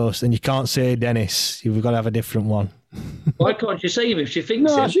impressed you the most? And you can't say Dennis. You've got to have a different one. Why can't you say him if she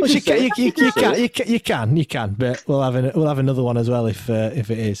thinks it? You can, but we'll have another one as well if it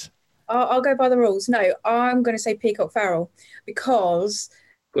is. I'll go by the rules. No, I'm going to say Peacock Farrell because...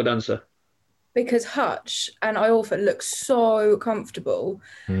 Good answer. Because Hutch and Iorfa look so comfortable.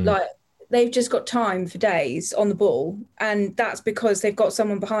 Like, they've just got time for days on the ball, and that's because they've got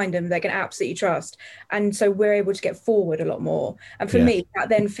someone behind them they can absolutely trust. And so we're able to get forward a lot more. And for me, that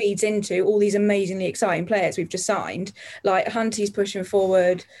then feeds into all these amazingly exciting players we've just signed. Like Hunty's pushing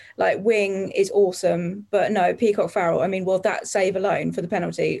forward, like Wing is awesome. But no, Peacock Farrell, I mean, well, that save alone for the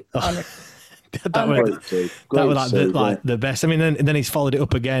penalty. That was like the best. I mean, then he's followed it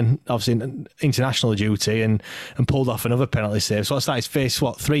up again, obviously in international duty, and pulled off another penalty save. So it's like he's faced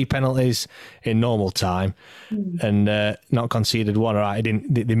 3 penalties in normal time, and not conceded one. All right,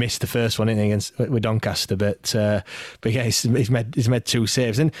 they missed the first one with Doncaster, but yeah, he's made 2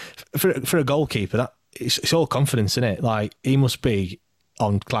 saves. And for a goalkeeper, it's all confidence, isn't it? Like he must be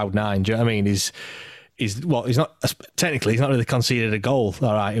on cloud 9. Do you know what I mean? He's not technically, he's not really conceded a goal.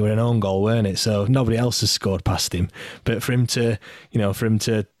 All right, it was an own goal, weren't it? So nobody else has scored past him. But for him to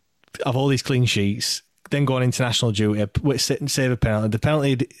have all these clean sheets, then go on international duty, save a penalty, the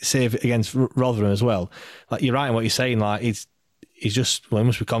penalty save against Rotherham as well. Like you're right in what you're saying. Like he's just, well, he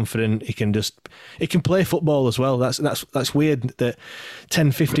must be confident. He can play football as well. That's weird that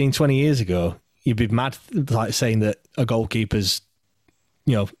 10, 15, 20 years ago, you'd be mad like saying that a goalkeeper's,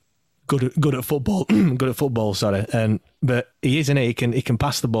 good at football, sorry. But he is, isn't he? He can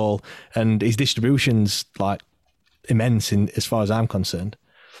pass the ball, and his distribution's like immense as far as I'm concerned.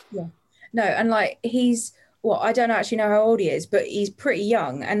 Yeah. No, and like he's, I don't actually know how old he is, but he's pretty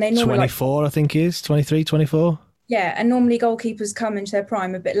young, and they normally 24, I think he is, 23, 24. Yeah, and normally goalkeepers come into their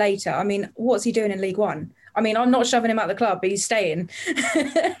prime a bit later. I mean, what's he doing in League One? I mean, I'm not shoving him out of the club, but he's staying.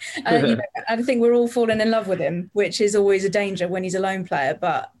 I think we're all falling in love with him, which is always a danger when he's a lone player.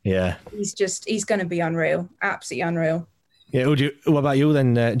 But yeah, he's going to be unreal, absolutely unreal. Yeah. What about you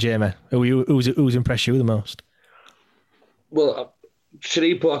then, Jamie? Who's impressed you the most? Well,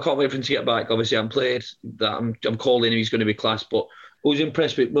 Sharipo, I can't wait for him to get back. Obviously, I'm played that. I'm calling him. He's going to be class. But who's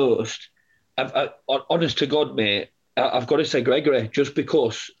impressed me most? Honest to God, mate, I've got to say Gregory, just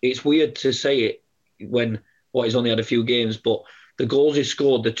because it's weird to say it when he's only had a few games, but the goals he's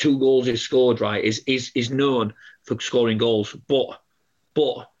scored, the 2 goals he's scored, right, is known for scoring goals, but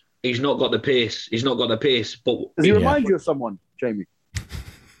he's not got the pace. He's not got the pace. But does he remind you of someone, Jamie?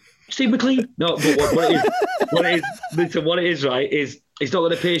 Steve McLean? No, but what it is, right, is he's not got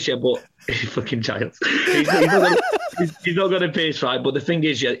the pace yet, but fucking child. He's not got a pace, right? But the thing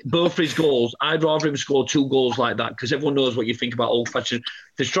is, both for his goals, I'd rather him score 2 goals like that, because everyone knows what you think about old-fashioned.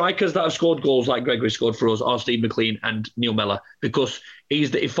 The strikers that have scored goals like Gregory scored for us are Steve McLean and Neil Mellor, because he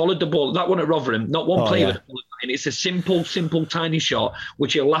followed the ball. That one at Rotherham, not one player. Yeah. And it's a simple, tiny shot,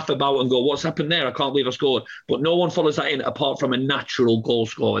 which he'll laugh about and go, what's happened there? I can't believe I scored. But no one follows that in apart from a natural goal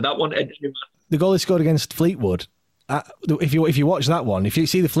scorer. That one... The goal he scored against Fleetwood, if you watch that one, if you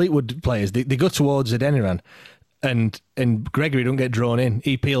see the Fleetwood players, they go towards Adeniran, and Gregory don't get drawn in.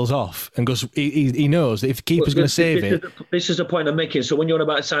 He peels off and goes. He knows that if the keeper's going to save it. This is the point I'm making. So when you're on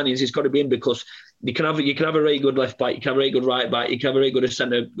about signings, it's got to be in, because you can have a very good left back, you can have a very good right back, you can have a very good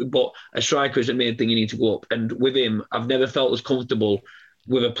centre, but a striker is the main thing you need to go up. And with him, I've never felt as comfortable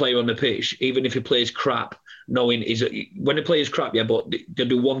with a player on the pitch, even if he plays crap, knowing when he plays crap, but they'll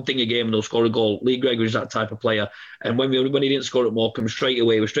do one thing a game and they'll score a goal. Lee Gregory is that type of player. And when he didn't score at Morecambe, straight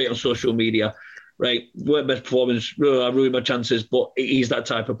away, we're straight on social media. Right, weren't best performance, I ruined my chances, but he's that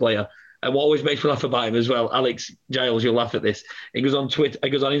type of player. And what always makes me laugh about him as well, Alex Giles, you'll laugh at this. He goes on Twitter,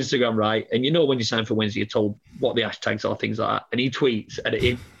 he goes on Instagram, right? And when you sign for Wednesday, you're told what the hashtags are, things like that. And he tweets, and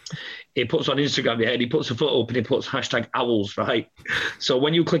he puts on Instagram, he puts a photo up and he puts hashtag owls, right? So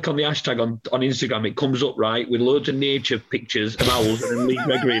when you click on the hashtag on Instagram, it comes up, right, with loads of nature pictures of owls and then Lee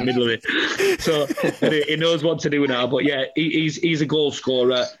Gregory in the middle of it. So he knows what to do now. But yeah, he's a goal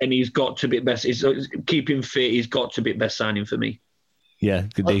scorer and he's got to be best. Keep him fit, he's got to be best signing for me. Yeah,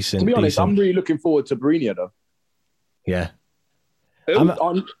 good, decent. To be honest, I'm really looking forward to Mourinho, though. Yeah.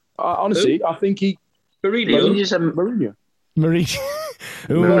 Honestly, I think he... Mourinho. Who needs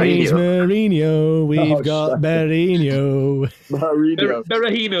Mourinho? We've got Berino.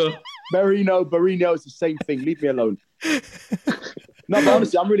 Berino is the same thing. Leave me alone. No, but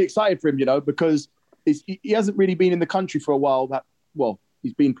honestly, I'm really excited for him, because he hasn't really been in the country for a while.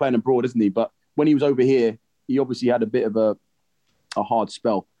 He's been playing abroad, isn't he? But when he was over here, he obviously had a bit of a hard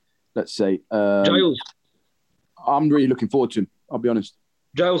spell, let's say. Giles. I'm really looking forward to him, I'll be honest.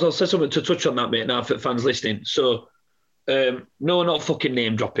 Giles, I'll say something to touch on that, mate, now for fans listening. So, no, not fucking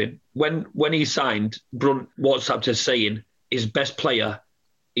name dropping. When he signed, Brunt WhatsApped us saying his best player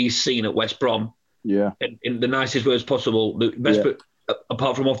he's seen at West Brom. Yeah. In the nicest words possible. The best,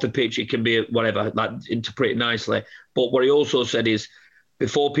 apart from off the pitch, it can be whatever, interpret it nicely. But what he also said is,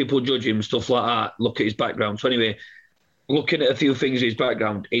 before people judge him, stuff like that, look at his background. So anyway, looking at a few things in his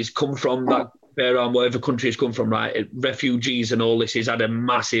background, he's come from that around whatever country he's come from, right? Refugees and all this. He's had a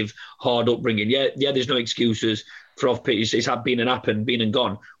massive, hard upbringing. Yeah, there's no excuses for off pitch. It's had been and happened, been and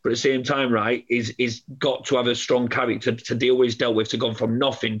gone. But at the same time, right, he's got to have a strong character to deal with. He's dealt with, to gone from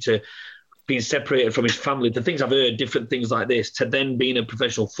nothing to being separated from his family. The things I've heard, different things like this, to then being a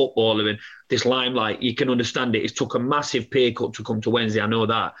professional footballer in this limelight, you can understand it. It's took a massive pay cut to come to Wednesday. I know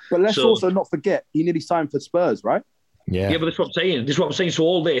that. But let's also not forget, he nearly signed for Spurs, right? Yeah, but that's what I'm saying. So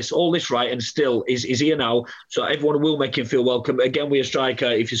all this, right, and still is here now. So everyone will make him feel welcome. Again, we're a striker.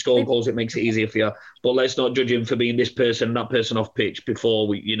 If you score goals, it makes it easier for you. But let's not judge him for being this person and that person off pitch before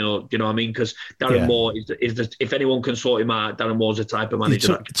we, you know what I mean? Because Darren Moore is if anyone can sort him out, Darren Moore's the type of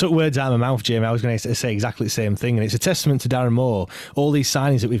manager. Took words out of my mouth, Jamie. I was going to say exactly the same thing, and it's a testament to Darren Moore. All these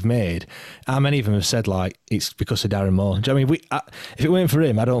signings that we've made, how many of them have said it's because of Darren Moore? Do you know what I mean? If it weren't for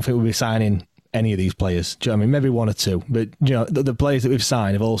him, I don't think we'd be signing any of these players. Do you know what I mean? Maybe one or two, but you know, the players that we've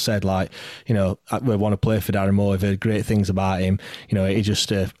signed have all said, like, you know, we want to play for Darren Moore. We've heard great things about him. You know, he's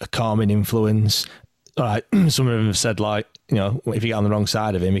just a calming influence. All right, some of them have said, like, you know, if you get on the wrong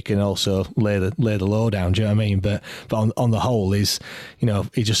side of him, he can also lay the low down. Do you know what I mean? But on the whole, he's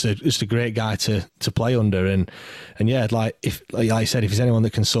just a great guy to play under, and yeah, like I said, if there's anyone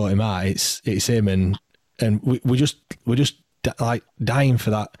that can sort him out, it's him, and we're just like dying for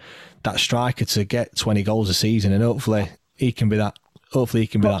that striker to get 20 goals a season, and hopefully he can be that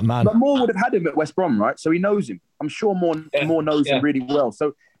man. But Moore would have had him at West Brom, right? So he knows him. I'm sure Moore knows him really well.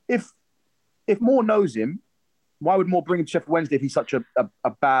 So if Moore knows him, why would Moore bring him to Sheffield Wednesday if he's such a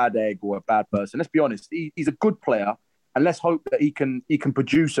bad egg or a bad person? Let's be honest. He's a good player, and let's hope that he can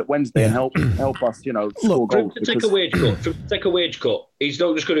produce at Wednesday and help us, you know, score goals. To take a wage cut, he's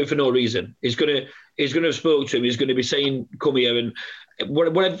not just going to do it for no reason. He's going to have spoken to him. He's going to be saying, "Come here," and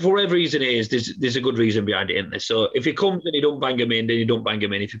whatever, for whatever reason it is, there's a good reason behind it, isn't there? So if he comes and he don't bang him in, then he don't bang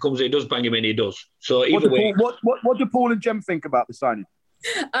him in. If he comes and he does bang him in, he does. So either way, what do Paul and Jem think about the signing?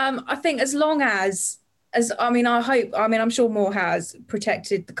 I think as long as I'm sure Moore has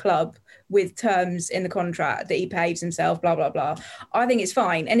protected the club with terms in the contract that he pays himself, blah, blah, blah. I think it's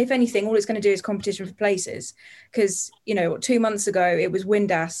fine. And if anything, all it's going to do is competition for places. Because, you know, 2 months ago, it was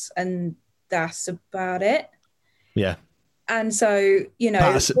Windass and that's about it. Yeah. And so, you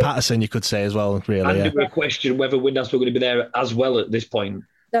know... Patterson, you could say as well, really. And there were a question whether Windass were going to be there as well at this point.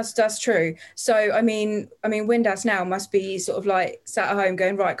 That's true. So, I mean, Windass now must be sort of like sat at home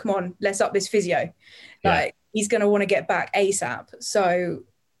going, right, come on, let's up this physio. Like, he's going to want to get back ASAP. So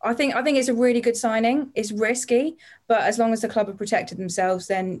I think it's a really good signing. It's risky, but as long as the club have protected themselves,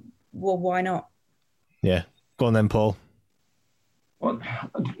 then, well, why not? Yeah. Go on then, Paul. Well,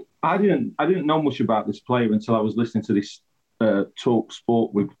 I didn't know much about this player until I was listening to this Talk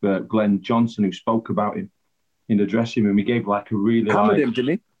Sport with Glenn Johnson, who spoke about him in the dressing room. He gave like a really... Hammered him,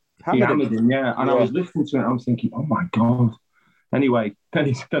 didn't he? He hammered him, yeah. And I was listening to it, and I was thinking, oh my God. Anyway,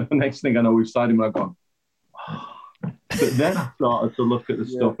 then the next thing I know, we've signed him, and I've gone, oh. But then I started to look at the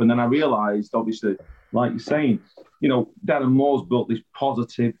stuff, and then I realised, obviously, like you're saying, you know, Darren Moore's built this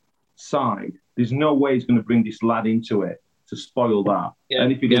positive side. There's no way he's going to bring this lad into it to spoil that. Yeah.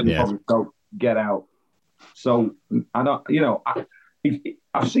 And if he doesn't, probably go get out. So I don't, you know,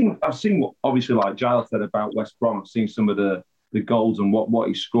 I've seen what obviously, like Giles said about West Brom. I've seen some of the goals and what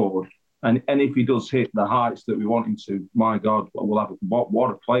he scored. And if he does hit the heights that we want him to, my God, we'll have what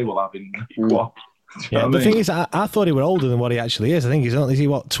a play we'll have in what. Yeah, the thing is, I thought he were older than what he actually is. I think is he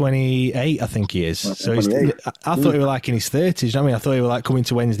 28? I think he is. So I thought he were like in his 30s. You know what I mean? I thought he were like coming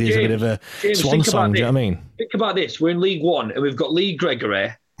to Wednesday as a bit of a swan song. Do you know what I mean? Think about this: we're in League One, and we've got Lee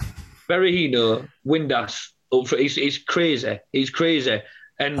Gregory, Berahino, Windass up for. He's crazy. He's crazy.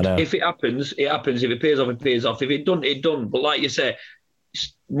 And if it happens, it happens. If it pays off, it pays off. If it doesn't, it doesn't. But like you say,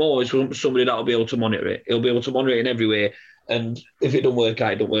 Moore is somebody that'll be able to monitor it. He'll be able to monitor it in every way. And if it don't work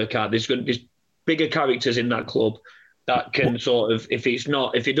out, it don't work out. There's bigger characters in that club that can sort of, if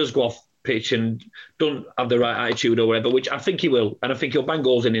he does go off pitch and don't have the right attitude or whatever, which I think he will, and I think he'll bang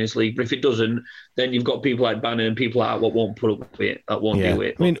goals in this league, but if it doesn't, then you've got people like Bannon and people like that what won't put up with it, that won't do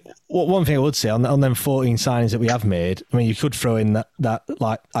it. I mean, one thing I would say on them 14 signings that we have made, I mean, you could throw in that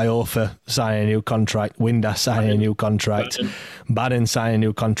like Iofa signing a new contract, Windass signing a new contract, Bannon signing a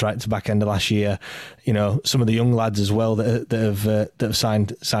new contract to back end of last year, you know, some of the young lads as well that have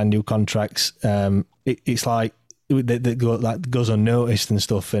signed new contracts. It's like that goes unnoticed and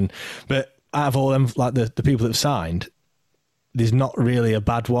stuff. But out of all them, like the people that have signed, there's not really a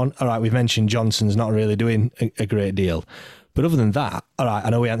bad one. All right, we've mentioned Johnson's not really doing a great deal. But other than that, all right, I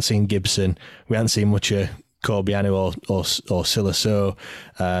know we haven't seen Gibson, we haven't seen much of Corbiano or Silaso,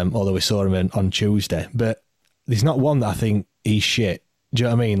 although we saw him on Tuesday. But there's not one that I think he's shit. Do you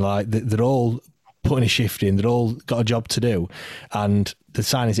know what I mean? Like, they're all putting a shift in, they're all got a job to do. And the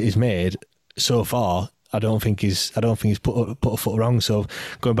signings that he's made so far, I don't think he's put a foot wrong. So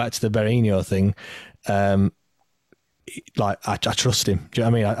going back to the Berahino thing, like I trust him. Do you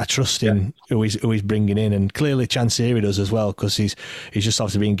know what I mean? I trust in who he's bringing in, and clearly Chansiri does as well, because he's just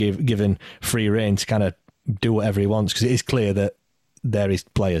obviously being given free rein to kind of do whatever he wants, because it is clear that they're his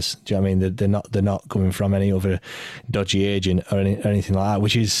players. Do you know what I mean? They're not coming from any other dodgy agent or anything like that,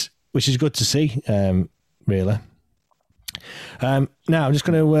 which is good to see, really. Now I'm just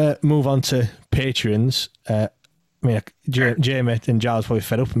going to move on to Patreons. I mean, Jamie and Giles probably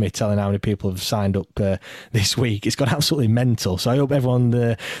fed up with me telling how many people have signed up this week. It's gone absolutely mental. So I hope everyone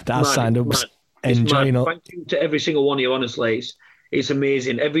that has signed up enjoying it. Thank you to every single one of you, honestly. It's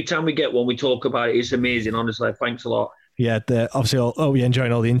amazing. Every time we get one, we talk about it. It's amazing, honestly. Thanks a lot. Yeah, obviously, we're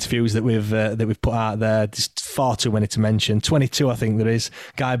enjoying all the interviews that we've put out there. There's far too many to mention. 22, I think there is.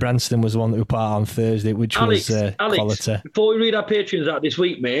 Guy Branston was the one that we put out on Thursday, which was quality. Before we read our Patreons out this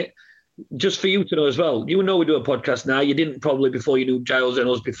week, mate, just for you to know as well, you know we do a podcast now. You didn't probably before you knew Giles and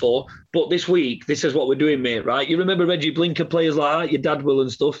us before, but this week, this is what we're doing, mate, right? You remember Reggie Blinker, players like that, your dad will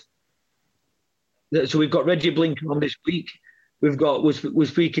and stuff? So we've got Reggie Blinker on this week. We're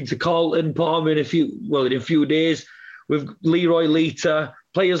speaking to Carlton Palmer in a few days. With Leroy Lita,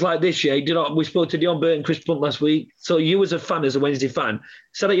 players like this, yeah. We spoke to Dion Burton, Chris Punt last week. So you as a Wednesday fan,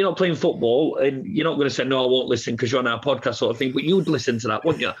 said that you're not playing football and you're not going to say, no, I won't listen because you're on our podcast sort of thing, but you'd listen to that,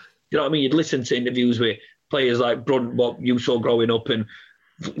 wouldn't you? You know what I mean? You'd listen to interviews with players like Brunt, what you saw growing up, and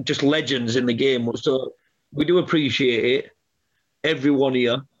just legends in the game. So we do appreciate it, every one of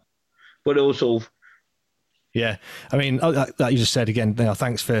you, but also... Yeah, I mean, like you just said again,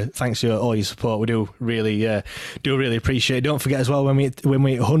 thanks for all your support. We do really appreciate it. Don't forget as well, when we hit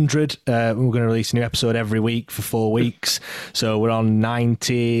 100, we're going to release a new episode every week for 4 weeks. So we're on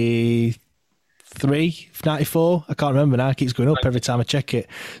 93, 94. I can't remember now. It keeps going up every time I check it.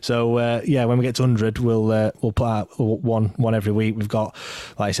 So when we get to 100, we'll put out one every week. We've got,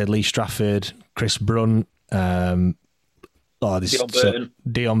 like I said, Lee Strafford, Chris Brunt.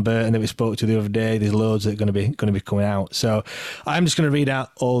 Dion Burton that we spoke to the other day. There's loads that are going to be coming out. So I'm just going to read out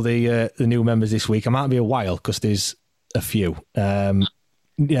all the new members this week. I might be a while because there's a few.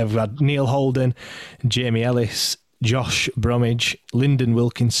 We've had Neil Holden, Jamie Ellis, Josh Bromwich, Lyndon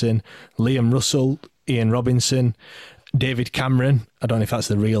Wilkinson, Liam Russell, Ian Robinson, David Cameron. I don't know if that's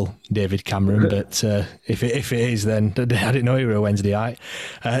the real David Cameron, but if it is, then I didn't know he were a Wednesdayite.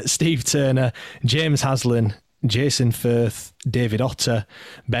 Steve Turner, James Haslam, Jason Firth, David Otter,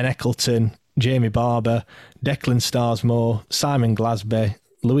 Ben Eccleton, Jamie Barber, Declan Starsmore, Simon Glasby,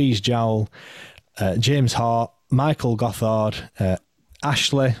 Louise Jowl, James Hart, Michael Gothard,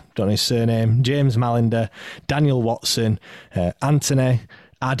 Ashley, don't know his surname, James Malinder, Daniel Watson, Anthony,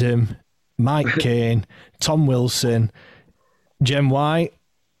 Adam, Mike Kane, Tom Wilson, Jem White.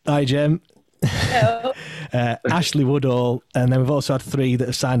 Hi, Jem. Hello. Ashley Woodall, and then we've also had 3 that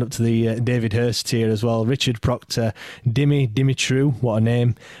have signed up to the David Hurst tier as well. Richard Proctor, Dimitru, what a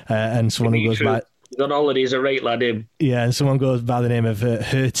name, and someone who goes by... He's on holiday, he's a right lad, him. Yeah, and someone goes by the name of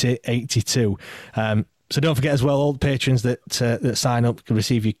Hurty82. So don't forget as well, all the patrons that sign up can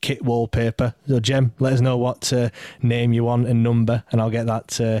receive your kit wallpaper. So Jem, let us know what name you want and number, and I'll get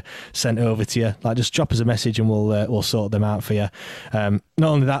that sent over to you. Like, just drop us a message and we'll sort them out for you. Not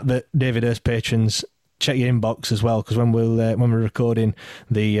only that, but David Hurst patrons, check your inbox as well, because when we're recording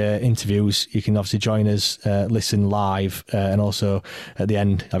the interviews, you can obviously join us, listen live, and also at the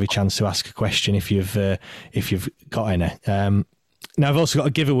end have a chance to ask a question if you've got any. Now I've also got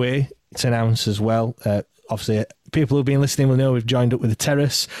a giveaway to announce as well. Obviously, people who've been listening will know we've joined up with the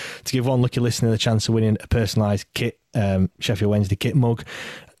Terrace to give one lucky listener the chance of winning a personalised kit, Sheffield Wednesday kit mug.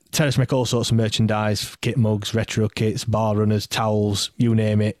 Terrace make all sorts of merchandise, kit mugs, retro kits, bar runners, towels, you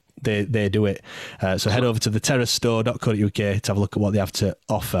name it. They do it. So head over to the terracestore.co.uk to have a look at what they have to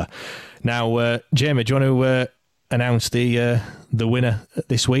offer. Now, Jamie, do you want to announce the winner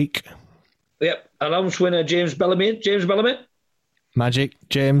this week? Yep, announce winner James Bellamy. James Bellamy. Magic,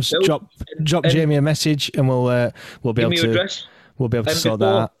 James. Drop Jamie a message, and we'll be able to sort that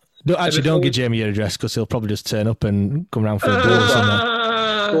out. Don't give Jamie your address because he'll probably just turn up and come around for a beer or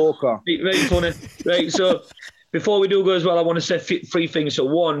something. Very funny. Right, so before we do go as well, I want to say 3 things. So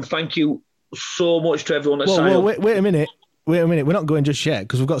 1, thank you so much to everyone that signed up. Wait a minute. We're not going just yet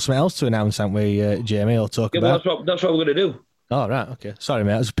because we've got something else to announce, haven't we, Jamie? I'll talk about. That's what we're going to do. Oh, right, okay. Sorry,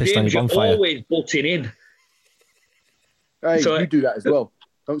 mate. I was pissed James, on your bonfire. You're always butting in. Hey, so, you do that as well.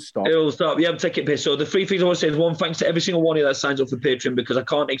 Don't stop. It'll stop. Yeah, I'm taking piss. So the 3 things I want to say is 1, thanks to every single one of you that signs up for Patreon, because I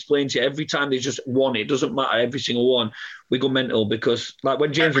can't explain to you every time there's just one. It doesn't matter. Every single one, we go mental because like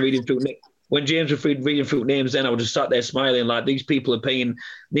when James was reading through names, then I was just sat there smiling like these people are paying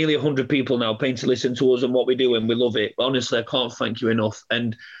nearly 100 people now paying to listen to us and what we do, and we love it. But honestly, I can't thank you enough,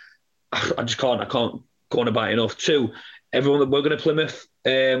 and I can't go on about it enough. 2, everyone that we're going to Plymouth.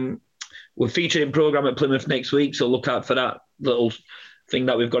 We're featured in programme at Plymouth next week, so look out for that little thing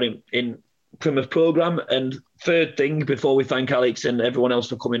that we've got in Plymouth programme. And 3rd thing, before we thank Alex and everyone else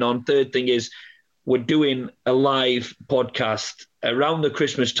for coming on, 3rd thing is we're doing a live podcast around the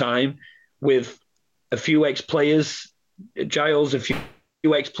Christmas time with a few ex-players, Giles, a few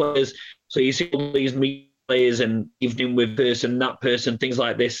ex-players. So you see all these meet players and evening with that person, things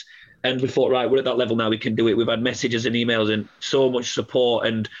like this. And we thought, right, we're at that level now, we can do it. We've had messages and emails and so much support,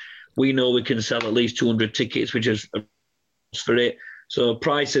 and we know we can sell at least 200 tickets, which is for it. So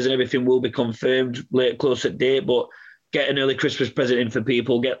prices and everything will be confirmed close at date, but get an early Christmas present in for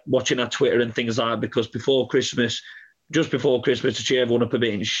people, get watching our Twitter and things like that, because just before Christmas, to cheer everyone up a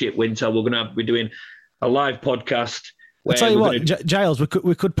bit in shit winter, we're going to be doing a live podcast. I'll tell you what, Giles,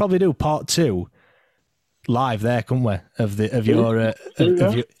 we could probably do part 2 live there, couldn't we? Of your, do you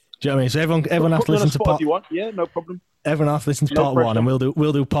know what I mean? So everyone has to listen to part. Yeah, no problem. Everyone has to listen to part 1, and we'll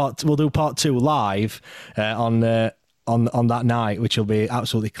do part 2 live on that night, which will be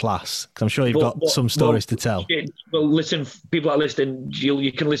absolutely class. Because I'm sure you've got some stories to tell. Well, listen, people that are listening,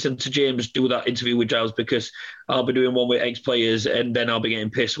 you can listen to James do that interview with Giles, because I'll be doing one with ex-players, and then I'll be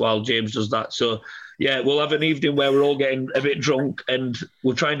getting pissed while James does that. So yeah, we'll have an evening where we're all getting a bit drunk, and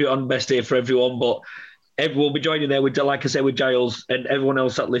we'll try and do it on the best day for everyone. But everyone will be joining there with, like I said, with Giles and everyone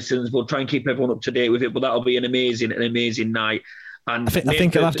else that listens. We'll try and keep everyone up to date with it, but that'll be an amazing night. And I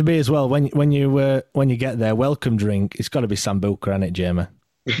think it'll have to be as well when you get there. Welcome drink. It's got to be Sambuca, hasn't it, Jamie?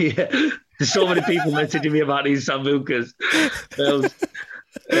 Yeah, there's so many people messaging me about these Sambucas.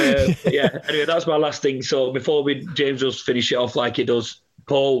 Yeah. Anyway, that's my last thing. So before James will finish it off like he does,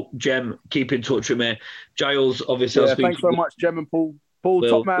 Paul, Jem, keep in touch with me. Giles, obviously. Yeah, thanks very much, Jem and Paul. Paul,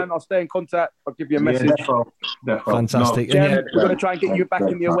 top man, I'll stay in contact. I'll give you a message. Yeah, fantastic. No. Jem, we're going to try and get you back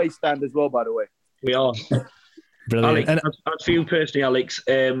in the away stand as well, by the way. We are. Brilliant. Alex, as for you personally, Alex,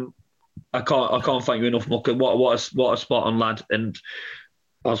 I can't thank you enough, Mucker. What a spot on, lad. And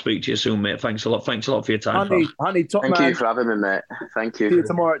I'll speak to you soon, mate. Thanks a lot for your time. Honey, top man. Thank you for having me, mate. Thank you. See you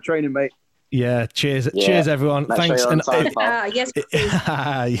tomorrow at training, mate. Yeah, cheers, everyone. Thanks. Yes.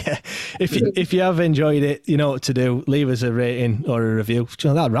 Yeah. If you have enjoyed it, you know what to do. Leave us a rating or a review. You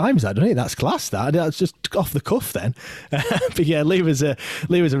know, that rhymes, that, doesn't it? That's class. That's just off the cuff then. But yeah, leave us a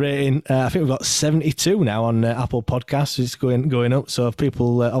rating. I think we've got 72 now on Apple Podcasts. It's going up. So if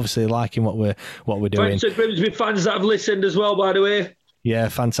people obviously liking what we're doing. Thanks to Grimsby fans that have listened as well, by the way. Yeah,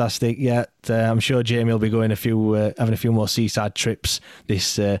 fantastic. Yeah, I'm sure Jamie will be going having a few more seaside trips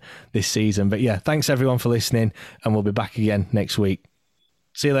this season. But yeah, thanks everyone for listening, and we'll be back again next week.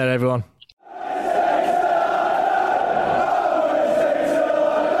 See you later, everyone.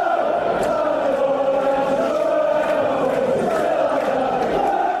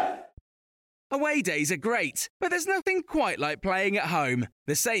 Away days are great, but there's nothing quite like playing at home.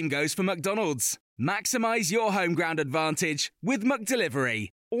 The same goes for McDonald's. Maximise your home ground advantage with McDelivery.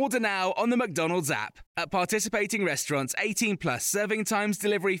 Order now on the McDonald's app. At participating restaurants, 18 plus serving times,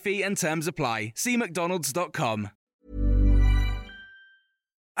 delivery fee and terms apply. See mcdonalds.com.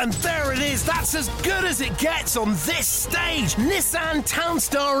 And there it is, that's as good as it gets on this stage. Nissan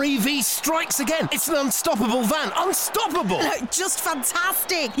Townstar EV strikes again. It's an unstoppable van, unstoppable. Just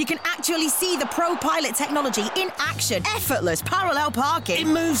fantastic. You can actually see the Pro Pilot technology in action. Effortless parallel parking.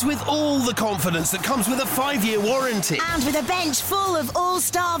 It moves with all the confidence that comes with a 5-year warranty. And with a bench full of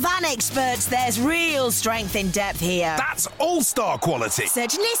all-star van experts, there's real strength in depth here. That's all-star quality.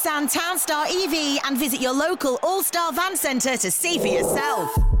 Search Nissan Townstar EV and visit your local all-star van centre to see for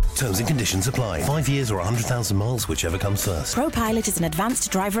yourself. Terms and conditions apply. 5 years or 100,000 miles, whichever comes first. ProPilot is an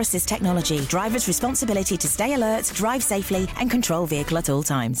advanced driver assist technology. Driver's responsibility to stay alert, drive safely, and control vehicle at all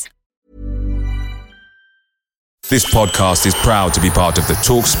times. This podcast is proud to be part of the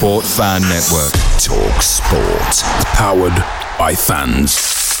TalkSport Fan Network. TalkSport. Powered by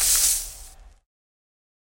fans.